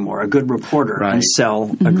observer anymore, a good reporter, and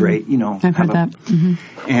sell a great, I've heard that.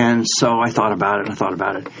 And so I thought about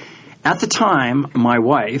it. At the time, my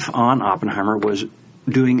wife, Ann Oppenheimer, was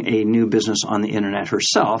doing a new business on the internet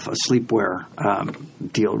herself, a sleepwear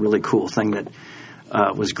deal, really cool thing that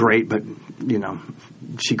was great, but,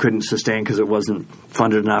 she couldn't sustain because it wasn't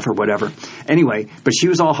funded enough or whatever. Anyway, but she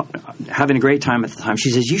was all having a great time at the time. She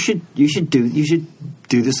says, you should do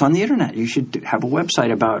this on the internet. You should have a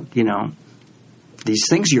website about, these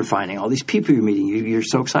things you're finding, all these people you're meeting. You're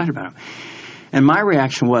so excited about them. And my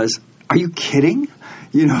reaction was, are you kidding?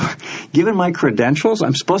 Given my credentials,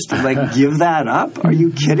 I'm supposed to give that up? Are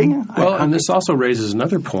you kidding? Well, and this also raises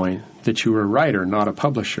another point that you were a writer, not a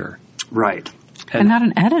publisher. Right. And not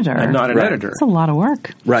an editor. And not an editor. It's a lot of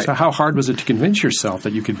work. Right. So how hard was it to convince yourself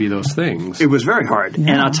that you could be those things? It was very hard.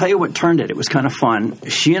 Yeah. And I'll tell you what turned it. It was kind of fun.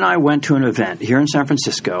 She and I went to an event here in San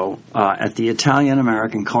Francisco at the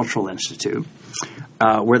Italian-American Cultural Institute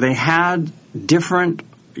where they had different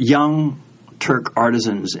young Turk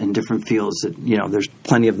artisans in different fields that, there's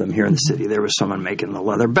plenty of them here in the city. There was someone making the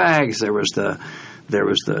leather bags. There was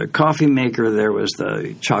the coffee maker. There was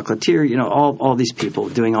the chocolatier. All these people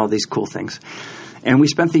doing all these cool things. And we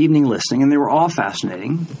spent the evening listening, and they were all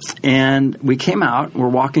fascinating. And we came out, we're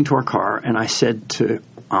walking to our car, and I said to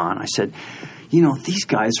Ann, these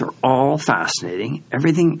guys are all fascinating.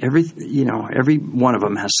 Every one of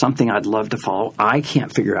them has something I'd love to follow. I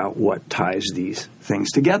can't figure out what ties these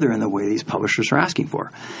things together in the way these publishers are asking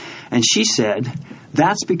for. And she said,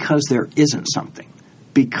 that's because there isn't something.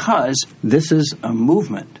 Because this is a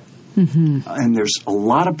movement. Mm-hmm. And there's a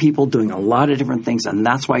lot of people doing a lot of different things, and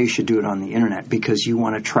that's why you should do it on the internet, because you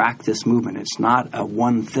want to track this movement. It's not a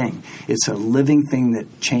one thing. It's a living thing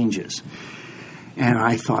that changes. And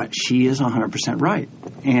I thought, she is 100% right.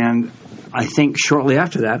 And I think shortly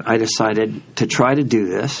after that, I decided to try to do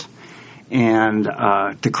this and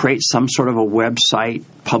to create some sort of a website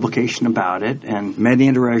publication about it. And many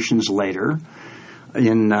iterations later,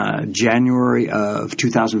 in January of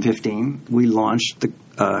 2015, we launched the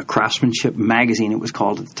Craftsmanship magazine, it was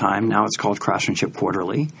called at the time. Now it's called Craftsmanship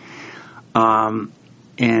Quarterly.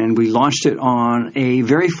 And we launched it on a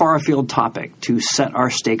very far afield topic to set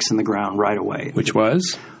our stakes in the ground right away. Which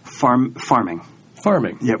was? Farming.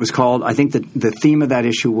 Farming. Yeah, it was called, I think the theme of that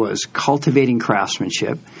issue was cultivating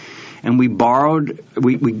craftsmanship. And we borrowed,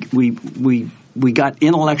 we got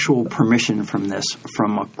intellectual permission from this,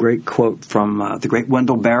 from a great quote from the great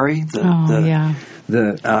Wendell Berry,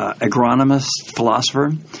 the agronomist philosopher.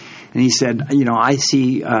 And he said, I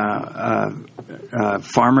see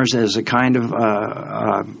farmers as a kind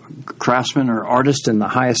of craftsman or artist in the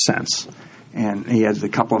highest sense. And he had a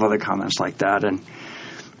couple of other comments like that. And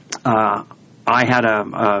I had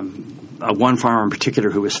a one farmer in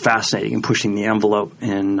particular who was fascinating and pushing the envelope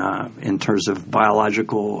in terms of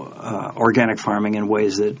biological organic farming in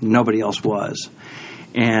ways that nobody else was.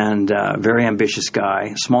 And very ambitious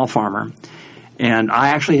guy, small farmer. And I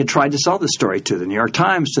actually had tried to sell this story to the New York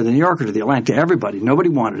Times, to the New Yorker, to the Atlantic, to everybody. Nobody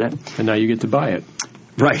wanted it. And now you get to buy it.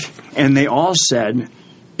 Right. And they all said,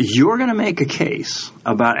 you're going to make a case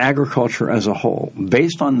about agriculture as a whole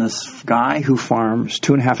based on this guy who farms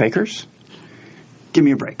 2.5 acres? Give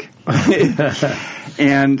me a break.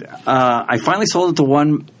 And I finally sold it to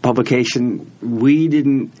one publication. We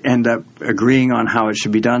didn't end up agreeing on how it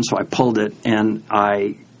should be done, so I pulled it and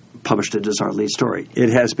I published it as our lead story. It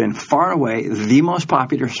has been far and away the most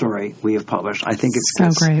popular story we have published. I think it's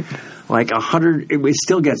so great. Like 100. It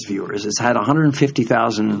still gets viewers. It's had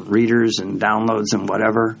 150,000 readers and downloads and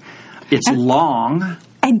whatever. It's long.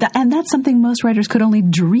 And that's something most writers could only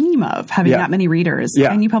dream of, having that many readers.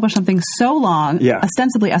 Yeah. And you publish something so long,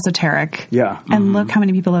 ostensibly esoteric. Yeah. And look how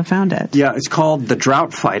many people have found it. Yeah, it's called The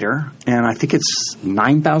Drought Fighter, and I think it's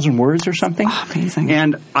 9,000 words or something. Oh, amazing.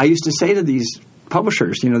 And I used to say to these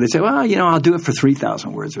publishers, they say, well, I'll do it for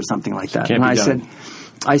 3,000 words or something like that. And I said,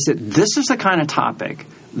 this is the kind of topic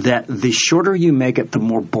that the shorter you make it, the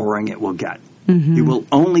more boring it will get. Mm-hmm. It will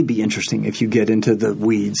only be interesting if you get into the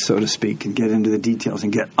weeds, so to speak, and get into the details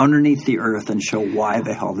and get underneath the earth and show why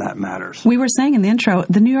the hell that matters. We were saying in the intro,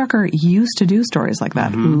 the New Yorker used to do stories like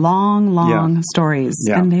that, long stories,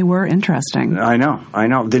 and they were interesting. I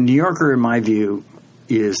know. The New Yorker, in my view,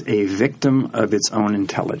 is a victim of its own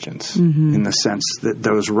intelligence in the sense that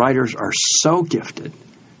those writers are so gifted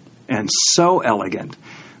and so elegant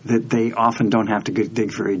that they often don't have to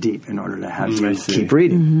dig very deep in order to have to keep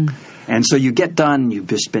reading. And so you get done, you've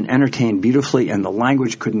just been entertained beautifully, and the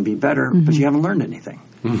language couldn't be better, but you haven't learned anything.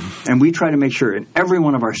 And we try to make sure in every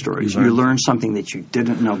one of our stories you learn something that you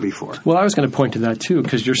didn't know before. Well, I was going to point to that, too,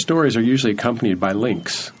 because your stories are usually accompanied by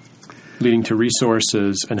links leading to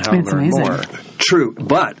resources and how to learn more. True,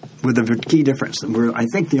 but with a key difference. We're, I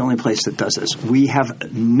think, the only place that does this. We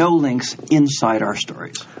have no links inside our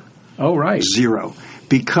stories. Oh, right. Zero.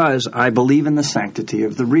 because I believe in the sanctity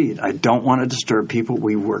of the read. I don't want to disturb people.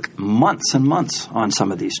 We work months and months on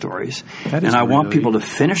some of these stories. And I want people to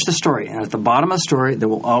finish the story. And at the bottom of the story, there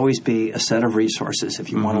will always be a set of resources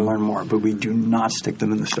if you want to learn more. But we do not stick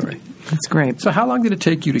them in the story. That's great. So how long did it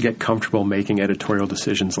take you to get comfortable making editorial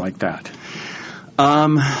decisions like that?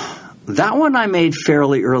 That one I made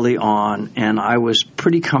fairly early on, and I was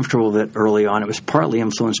pretty comfortable with it early on. It was partly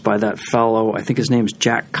influenced by that fellow, I think his name's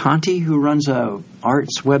Jack Conte, who runs a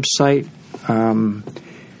arts website. And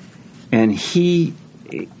it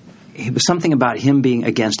was something about him being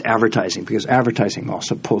against advertising, because advertising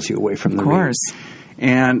also pulls you away from the read. Of course.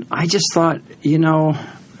 And I just thought, it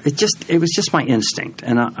was just my instinct,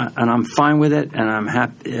 and I'm fine with it, and I'm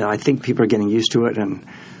happy. I think people are getting used to it, and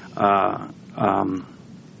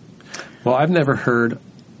well, I've never heard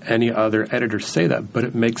any other editor say that, but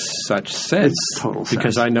it makes such sense. It's total sense.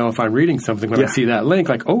 Because I know if I'm reading something, when I see that link,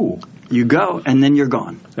 like, oh. You go, and then you're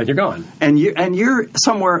gone. And you're gone. And you're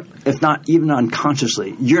somewhere, if not even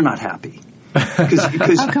unconsciously, you're not happy.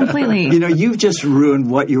 Because completely. You've just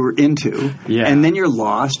ruined what you were into, and then you're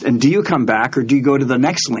lost. And do you come back, or do you go to the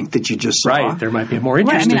next link that you just saw? Right, there might be a more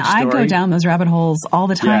interesting story. I go down those rabbit holes all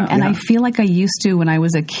the time, and I feel like I used to when I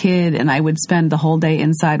was a kid, and I would spend the whole day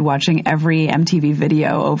inside watching every MTV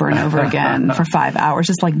video over and over again for 5 hours,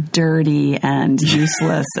 just like dirty and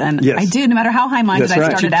useless. And I do, no matter how high-minded I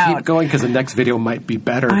started out. Keep going, because the next video might be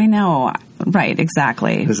better. I know. Right,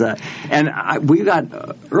 exactly. We got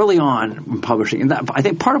early on publishing, and I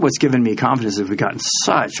think part of what's given me confidence is we've gotten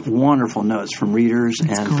such wonderful notes from readers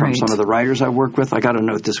from some of the writers I work with. I got a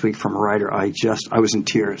note this week from a writer. I was in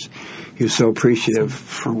tears. He was so appreciative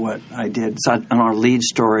for what I did. It's on our lead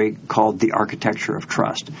story called The Architecture of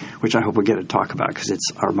Trust, which I hope we'll get to talk about because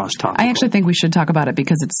it's our most topical. I actually think we should talk about it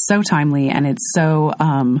because it's so timely and it's so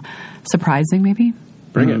surprising, maybe.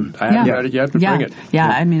 Bring it. I haven't read it yet, but bring it. Yeah,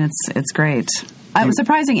 I mean, it's great. It was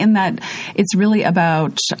surprising in that it's really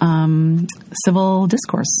about civil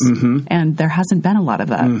discourse, and there hasn't been a lot of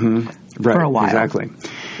that for a while. Exactly.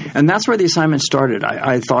 And that's where the assignment started.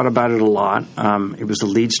 I thought about it a lot. It was the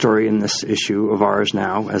lead story in this issue of ours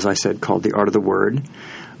now, as I said, called The Art of the Word.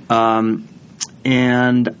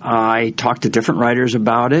 And I talked to different writers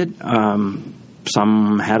about it.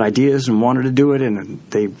 Some had ideas and wanted to do it, and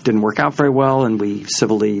they didn't work out very well, and we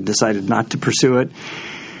civilly decided not to pursue it.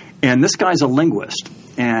 And this guy's a linguist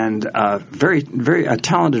and very, very a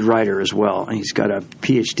talented writer as well. And he's got a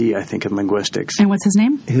PhD, I think, in linguistics. And what's his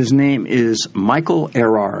name? His name is Michael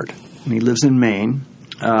Erard, and he lives in Maine.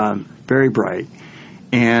 Very bright.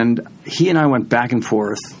 And he and I went back and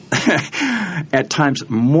forth at times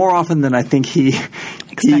more often than I think he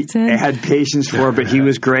had patience for, but he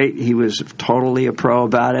was great. He was totally a pro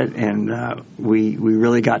about it, and we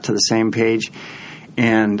really got to the same page.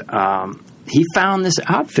 And he found this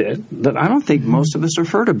outfit that I don't think most of us have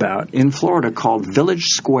heard about in Florida called Village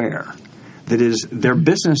Square. That is, their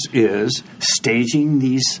business is staging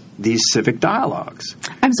these civic dialogues.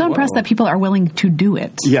 I'm so impressed that people are willing to do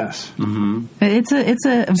it. Yes. Mm-hmm. It's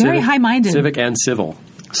a very high-minded... Civic and civil.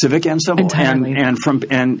 Civic and civil. Entirely.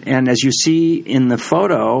 And as you see in the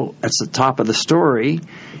photo, at the top of the story,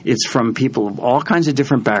 it's from people of all kinds of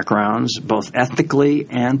different backgrounds, both ethnically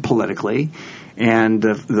and politically. And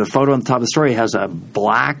the photo on the top of the story has a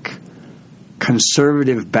black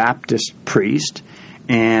conservative Baptist priest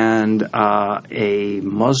and a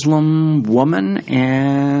Muslim woman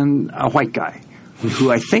and a white guy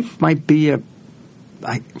who I think might be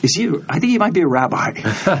I think he might be a rabbi.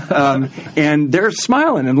 And they're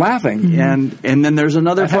smiling and laughing. And then there's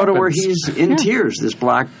another photo where he's in tears. This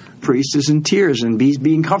black priest is in tears and he's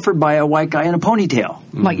being comforted by a white guy in a ponytail.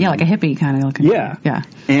 Like a hippie kind of looking. Yeah.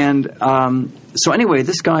 And so anyway,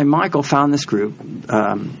 this guy, Michael, found this group,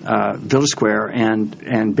 Village Square,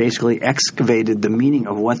 and basically excavated the meaning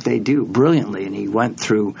of what they do brilliantly. And he went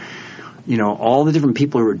through, all the different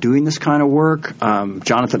people who are doing this kind of work.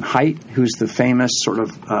 Jonathan Haidt, who's the famous sort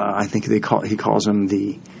of, I think he calls him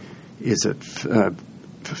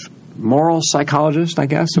moral psychologist, I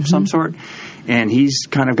guess, of some sort. And he's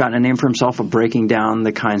kind of gotten a name for himself of breaking down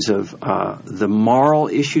the kinds of the moral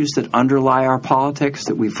issues that underlie our politics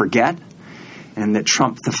that we forget and that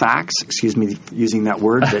trump the facts, excuse me using that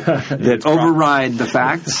word, that override the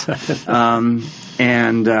facts.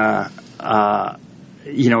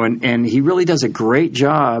 And he really does a great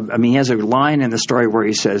job. I mean, he has a line in the story where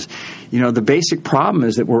he says, the basic problem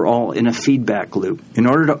is that we're all in a feedback loop. In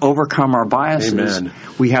order to overcome our biases,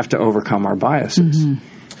 we have to overcome our biases. Mm-hmm.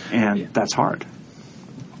 And that's hard.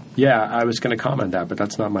 Yeah, I was going to comment that, but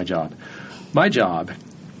that's not my job. My job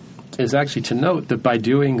is actually to note that by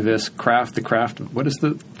doing this what is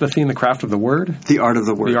the theme, the craft of the word? The art of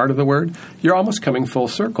the word. The art of the word. You're almost coming full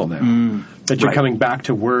circle now. That you're coming back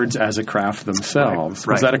to words as a craft themselves.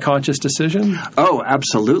 Right. Was that a conscious decision? Oh,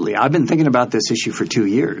 absolutely. I've been thinking about this issue for 2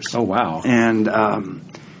 years. Oh, wow. And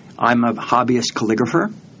I'm a hobbyist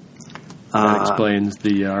calligrapher. That explains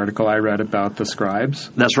the article I read about the scribes.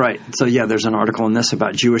 That's right. So, there's an article in this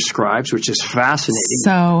about Jewish scribes, which is fascinating.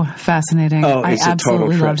 So fascinating. Oh, I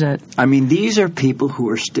absolutely loved it. I mean, these are people who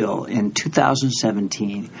are still, in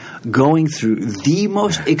 2017, going through the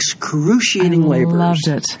most excruciating labors. I loved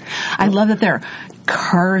it. I love that they're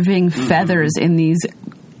carving feathers in these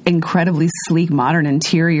incredibly sleek modern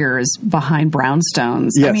interiors behind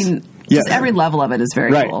brownstones. Yes. I mean, just every level of it is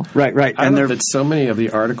very cool. Right. I love that so many of the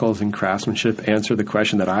articles in Craftsmanship answer the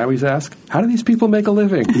question that I always ask: how do these people make a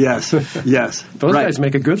living? Yes. Those guys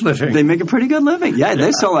make a good living. They make a pretty good living. Yeah.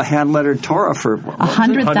 They sell a hand-lettered Torah for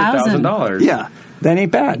 $100,000. Yeah. That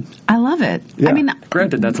ain't bad. I love it. Yeah. I mean,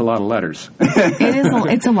 granted, that's a lot of letters.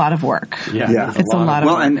 It's a lot of work. Yeah. It's a lot of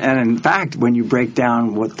work. And in fact, when you break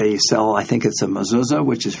down what they sell, I think it's a mezuzah,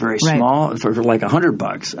 which is very small, for like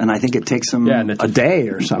 $100, and I think it takes them a day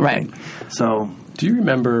or something. Right. So, do you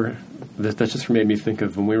remember that just made me think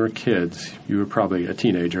of when we were kids? You were probably a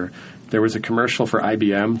teenager. There was a commercial for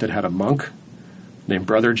IBM that had a monk named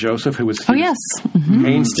Brother Joseph, who was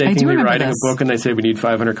painstakingly writing a book, and they say we need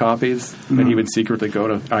 500 copies, and he would secretly go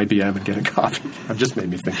to IBM and get a copy. It just made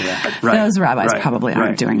me think of that. Those rabbis probably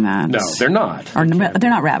aren't doing that. No, they're not. Or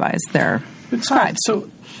they're not rabbis. They're scribes. So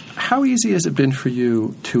how easy has it been for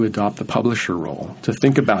you to adopt the publisher role, to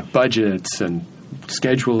think about budgets and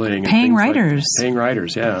scheduling and paying writers? Paying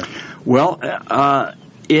writers, yeah. Well,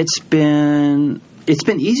 it's been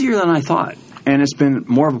easier than I thought. And it's been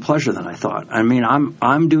more of a pleasure than I thought. I mean,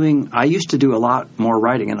 I used to do a lot more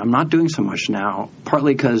writing, and I'm not doing so much now,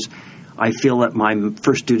 partly because I feel that my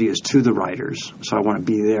first duty is to the writers. So I want to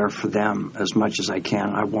be there for them as much as I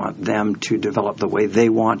can. I want them to develop the way they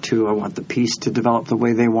want to. I want the piece to develop the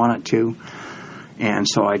way they want it to. And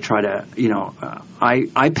so I try to,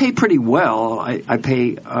 I pay pretty well. I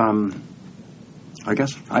pay... I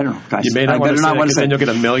guess, I don't know, guys. You may not want to say that because then you'll get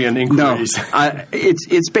a million inquiries. No,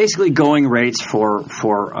 it's basically going rates for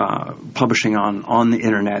publishing on the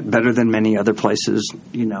internet, better than many other places.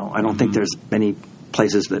 I don't think there's many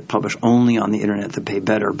places that publish only on the internet that pay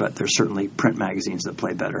better, but there's certainly print magazines that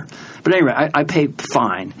play better. But anyway, I pay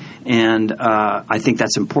fine, and I think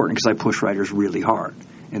that's important because I push writers really hard.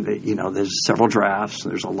 And there's several drafts,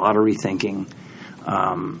 there's a lot of rethinking.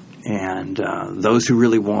 And those who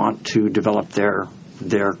really want to develop their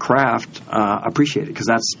craft appreciate it because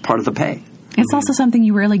that's part of the pay. It's also something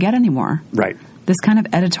you rarely get anymore. Right. This kind of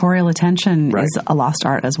editorial attention is a lost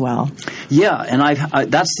art as well. Yeah,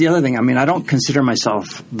 and that's the other thing. I mean, I don't consider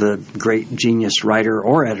myself the great genius writer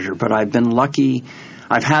or editor, but I've been lucky.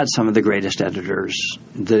 I've had some of the greatest editors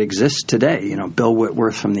that exist today. Bill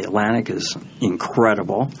Whitworth from The Atlantic is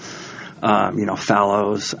incredible.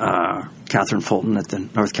 Fallows, Catherine Fulton at the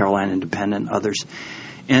North Carolina Independent, others.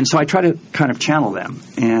 And so I try to kind of channel them.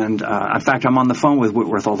 And in fact, I'm on the phone with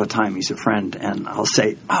Whitworth all the time. He's a friend. And I'll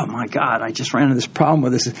say, oh, my God, I just ran into this problem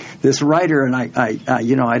with this writer. And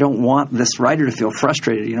I don't want this writer to feel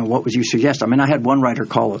frustrated. What would you suggest? I mean, I had one writer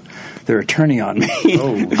call their attorney on me.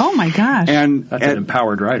 Oh, my gosh. That's an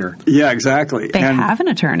empowered writer. Yeah, exactly. They have an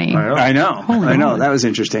attorney. I know. That was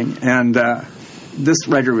interesting. And this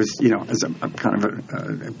writer was, as a kind of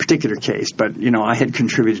a particular case, but, I had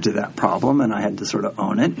contributed to that problem, and I had to sort of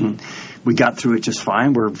own it, and we got through it just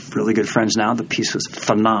fine. We're really good friends now. The piece was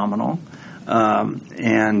phenomenal.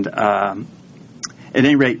 And at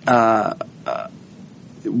any rate, what...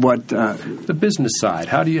 the business side,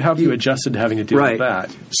 how have you adjusted to having to deal with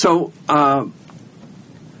that? So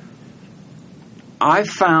I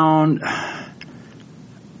found...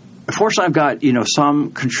 Fortunately, I've got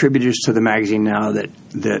some contributors to the magazine now that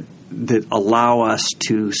allow us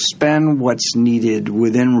to spend what's needed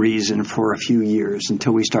within reason for a few years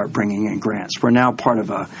until we start bringing in grants. We're now part of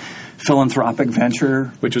a philanthropic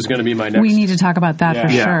venture, which was going to be my next. We need to talk about that for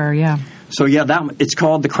sure. Yeah. So it's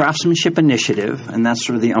called the Craftsmanship Initiative, and that's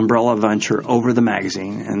sort of the umbrella venture over the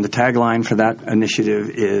magazine. And the tagline for that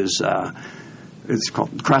initiative is it's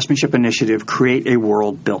called Craftsmanship Initiative: Create a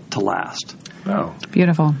World Built to Last. Oh,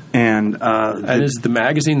 beautiful! And is the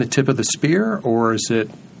magazine the tip of the spear, or is it?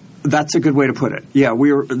 That's a good way to put it. Yeah,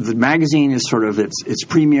 the magazine is sort of its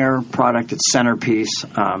premier product, its centerpiece.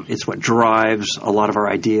 It's what drives a lot of our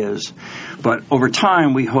ideas. But over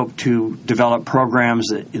time, we hope to develop programs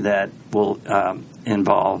that will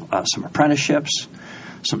involve some apprenticeships,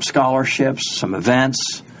 some scholarships, some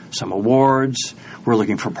events, some awards. We're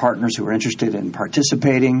looking for partners who are interested in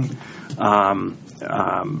participating.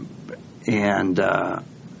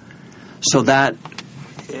 So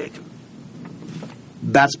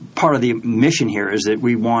that's part of the mission here, is that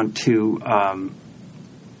we want to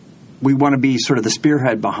be sort of the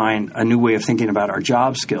spearhead behind a new way of thinking about our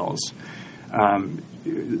job skills.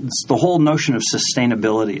 The whole notion of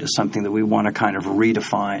sustainability is something that we want to kind of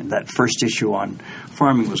redefine. That first issue on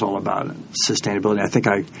farming was all about sustainability. I think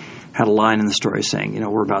I had a line in the story saying,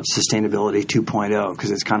 we're about sustainability 2.0, because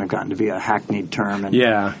it's kind of gotten to be a hackneyed term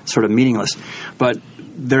and sort of meaningless. But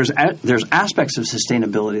there's aspects of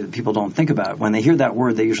sustainability that people don't think about. When they hear that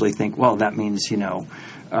word, they usually think, well, that means,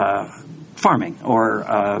 farming or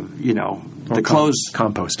the clothes.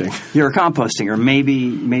 Composting. You're composting. Or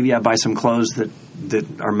maybe I buy some clothes that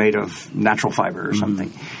are made of natural fiber or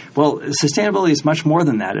something. Mm-hmm. Well, sustainability is much more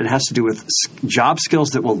than that. It has to do with job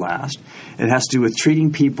skills that will last. It has to do with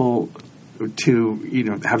treating people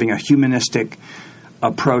to, having a humanistic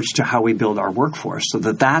approach to how we build our workforce so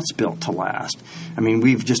that that's built to last. I mean,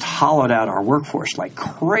 we've just hollowed out our workforce like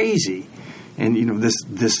crazy. And, this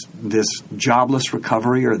jobless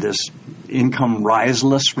recovery or this income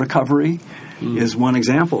riseless recovery is one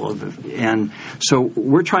example of it. And so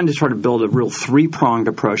we're trying to sort of build a real three-pronged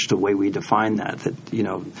approach to the way we define that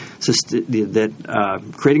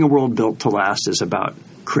creating a world built to last is about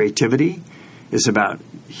creativity, is about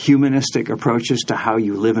humanistic approaches to how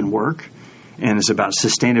you live and work, and it's about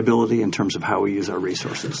sustainability in terms of how we use our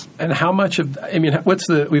resources. And how much of,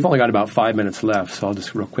 we've only got about 5 minutes left, so I'll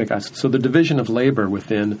just real quick ask. So the division of labor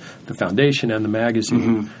within the foundation and the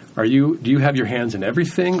magazine, do you have your hands in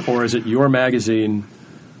everything, or is it your magazine?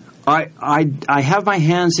 I have my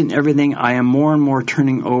hands in everything. I am more and more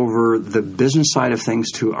turning over the business side of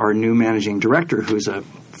things to our new managing director, who's a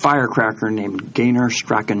firecracker named Gaynor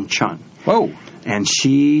Strachan-Chun. Whoa. And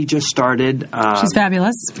she just started. She's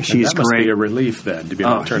fabulous. She's that must great. Be a relief then to be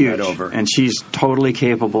able to turn huge. that over. And she's totally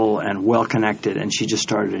capable and well connected. And she just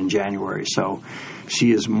started in January, so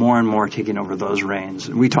she is more and more taking over those reins.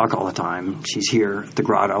 We talk all the time. She's here at the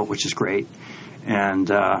Grotto, which is great.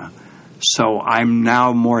 And so I'm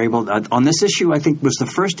now more able to, on this issue. I think was the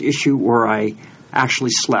first issue where I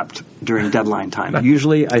actually slept during deadline time.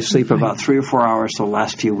 Usually, I sleep about 3 or 4 hours the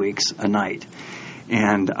last few weeks a night.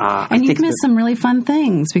 And you've missed some really fun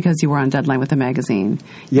things because you were on deadline with the magazine.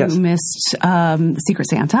 Yes. You missed Secret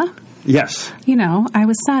Santa. Yes. I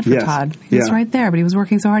was sad for Todd. He was right there, but he was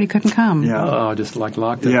working so hard he couldn't come. Yeah. Oh, just like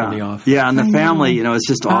locked it in the office. Yeah, and the family, it's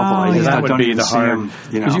just awful. That would be the hard.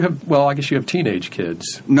 Because you have, I guess you have teenage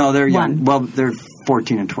kids. No, they're young. Well, they're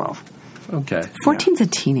 14 and 12. Okay. 14's a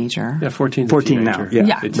teenager. Yeah, 14's 14 a teenager. now.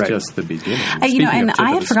 Yeah. It's just the beginning. And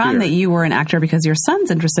I had forgotten that you were an actor because your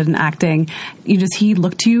son's interested in acting. Does he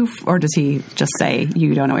look to you, or does he just say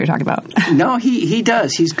you don't know what you're talking about? No, he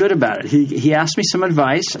does. He's good about it. He asked me some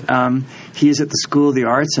advice. He is at the School of the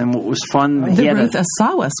Arts, and what was fun... The Ruth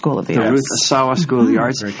Asawa School of the Arts. The Ruth Asawa School of the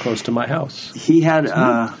Arts. Very close to my house. He had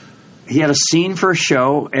a scene for a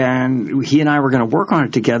show, and he and I were going to work on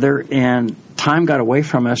it together, and time got away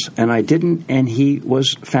from us, and I didn't, and he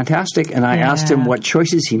was fantastic, and I asked him what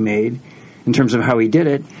choices he made in terms of how he did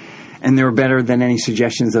it, and they were better than any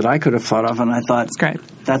suggestions that I could have thought of, and I thought, that's great.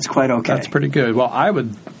 That's quite okay. That's pretty good. Well, I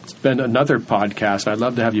would spend another podcast. I'd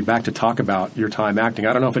love to have you back to talk about your time acting.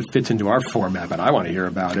 I don't know if it fits into our format, but I want to hear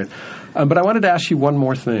about it. But I wanted to ask you one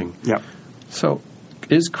more thing. Yeah. So,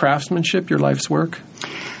 is craftsmanship your life's work?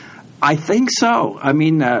 I think so. I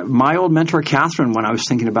mean, my old mentor, Catherine, when I was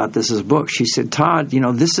thinking about this as a book, she said, Todd,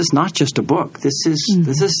 this is not just a book. This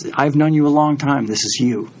is, I've known you a long time. This is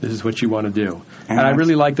you. This is what you want to do. And I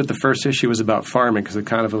really like that the first issue was about farming because it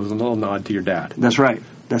kind of was a little nod to your dad. That's right.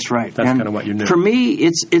 That's kind of what you knew. For me,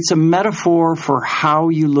 it's a metaphor for how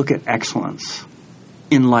you look at excellence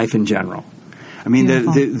in life in general. I mean,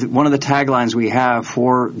 one of the taglines we have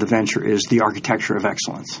for the venture is the architecture of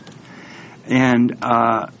excellence. And,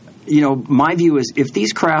 my view is if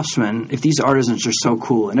these craftsmen, if these artisans are so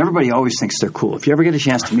cool, and everybody always thinks they're cool. If you ever get a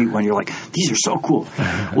chance to meet one, you're like, these are so cool.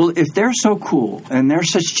 Well, if they're so cool and they're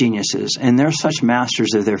such geniuses and they're such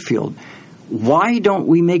masters of their field, why don't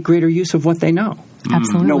we make greater use of what they know?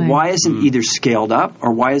 Absolutely. Why isn't either scaled up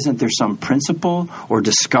or why isn't there some principle or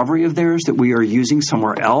discovery of theirs that we are using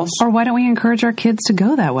somewhere else? Or why don't we encourage our kids to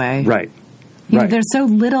go that way? Right. There's so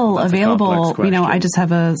little available. I just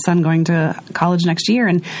have a son going to college next year,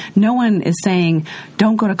 and no one is saying,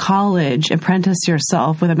 don't go to college, apprentice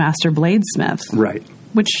yourself with a master bladesmith. Right.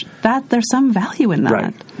 Which, there's some value in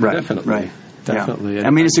that. Right. Definitely. Right. Definitely. Yeah.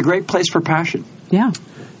 I mean, it's a great place for passion. Yeah.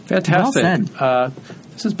 Fantastic. Well said.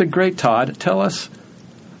 This has been great, Todd. Tell us,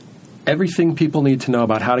 everything people need to know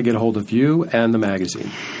about how to get a hold of you and the magazine.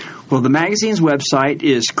 Well, the magazine's website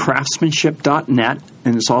is craftsmanship.net,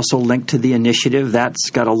 and it's also linked to the initiative.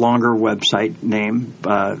 That's got a longer website name.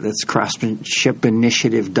 That's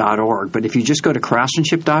craftsmanshipinitiative.org. But if you just go to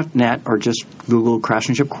craftsmanship.net or just Google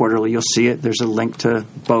Craftsmanship Quarterly, you'll see it. There's a link to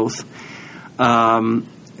both.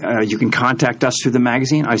 You can contact us through the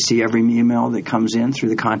magazine. I see every email that comes in through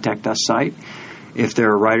the Contact Us site. If there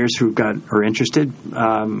are writers who are interested,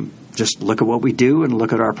 just look at what we do and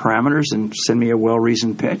look at our parameters and send me a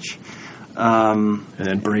well-reasoned pitch. And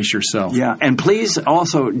then brace yourself. Yeah, and please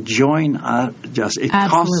also join us. It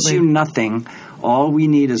costs you nothing. All we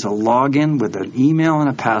need is a login with an email and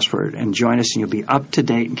a password, and join us, and you'll be up to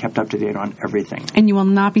date and kept up to date on everything. And you will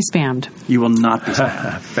not be spammed. You will not be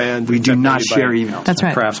spammed. We do not share emails. That's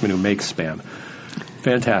right. A craftsman who makes spam.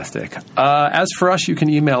 Fantastic. As for us, you can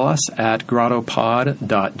email us at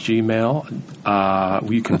grottopod.gmail.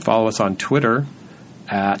 You can follow us on Twitter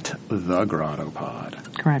at the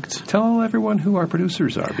GrottoPod. Correct. Tell everyone who our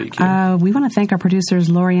producers are, BQ. We want to thank our producers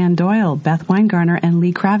Lorianne Doyle, Beth Weingarner, and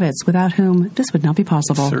Lee Kravitz, without whom this would not be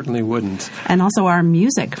possible. Certainly wouldn't. And also our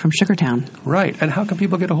music from Sugartown. Right. And how can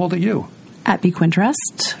people get a hold of you? At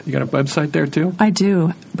BQuinterest. You got a website there, too? I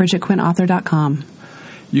do. BridgetQuinnAuthor.com.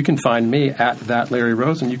 You can find me at That Larry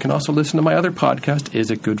Rose, and you can also listen to my other podcast,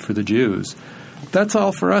 Is It Good for the Jews? That's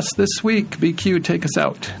all for us this week. BQ, take us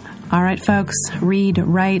out. All right, folks. Read,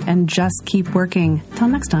 write, and just keep working. Till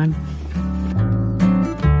next time.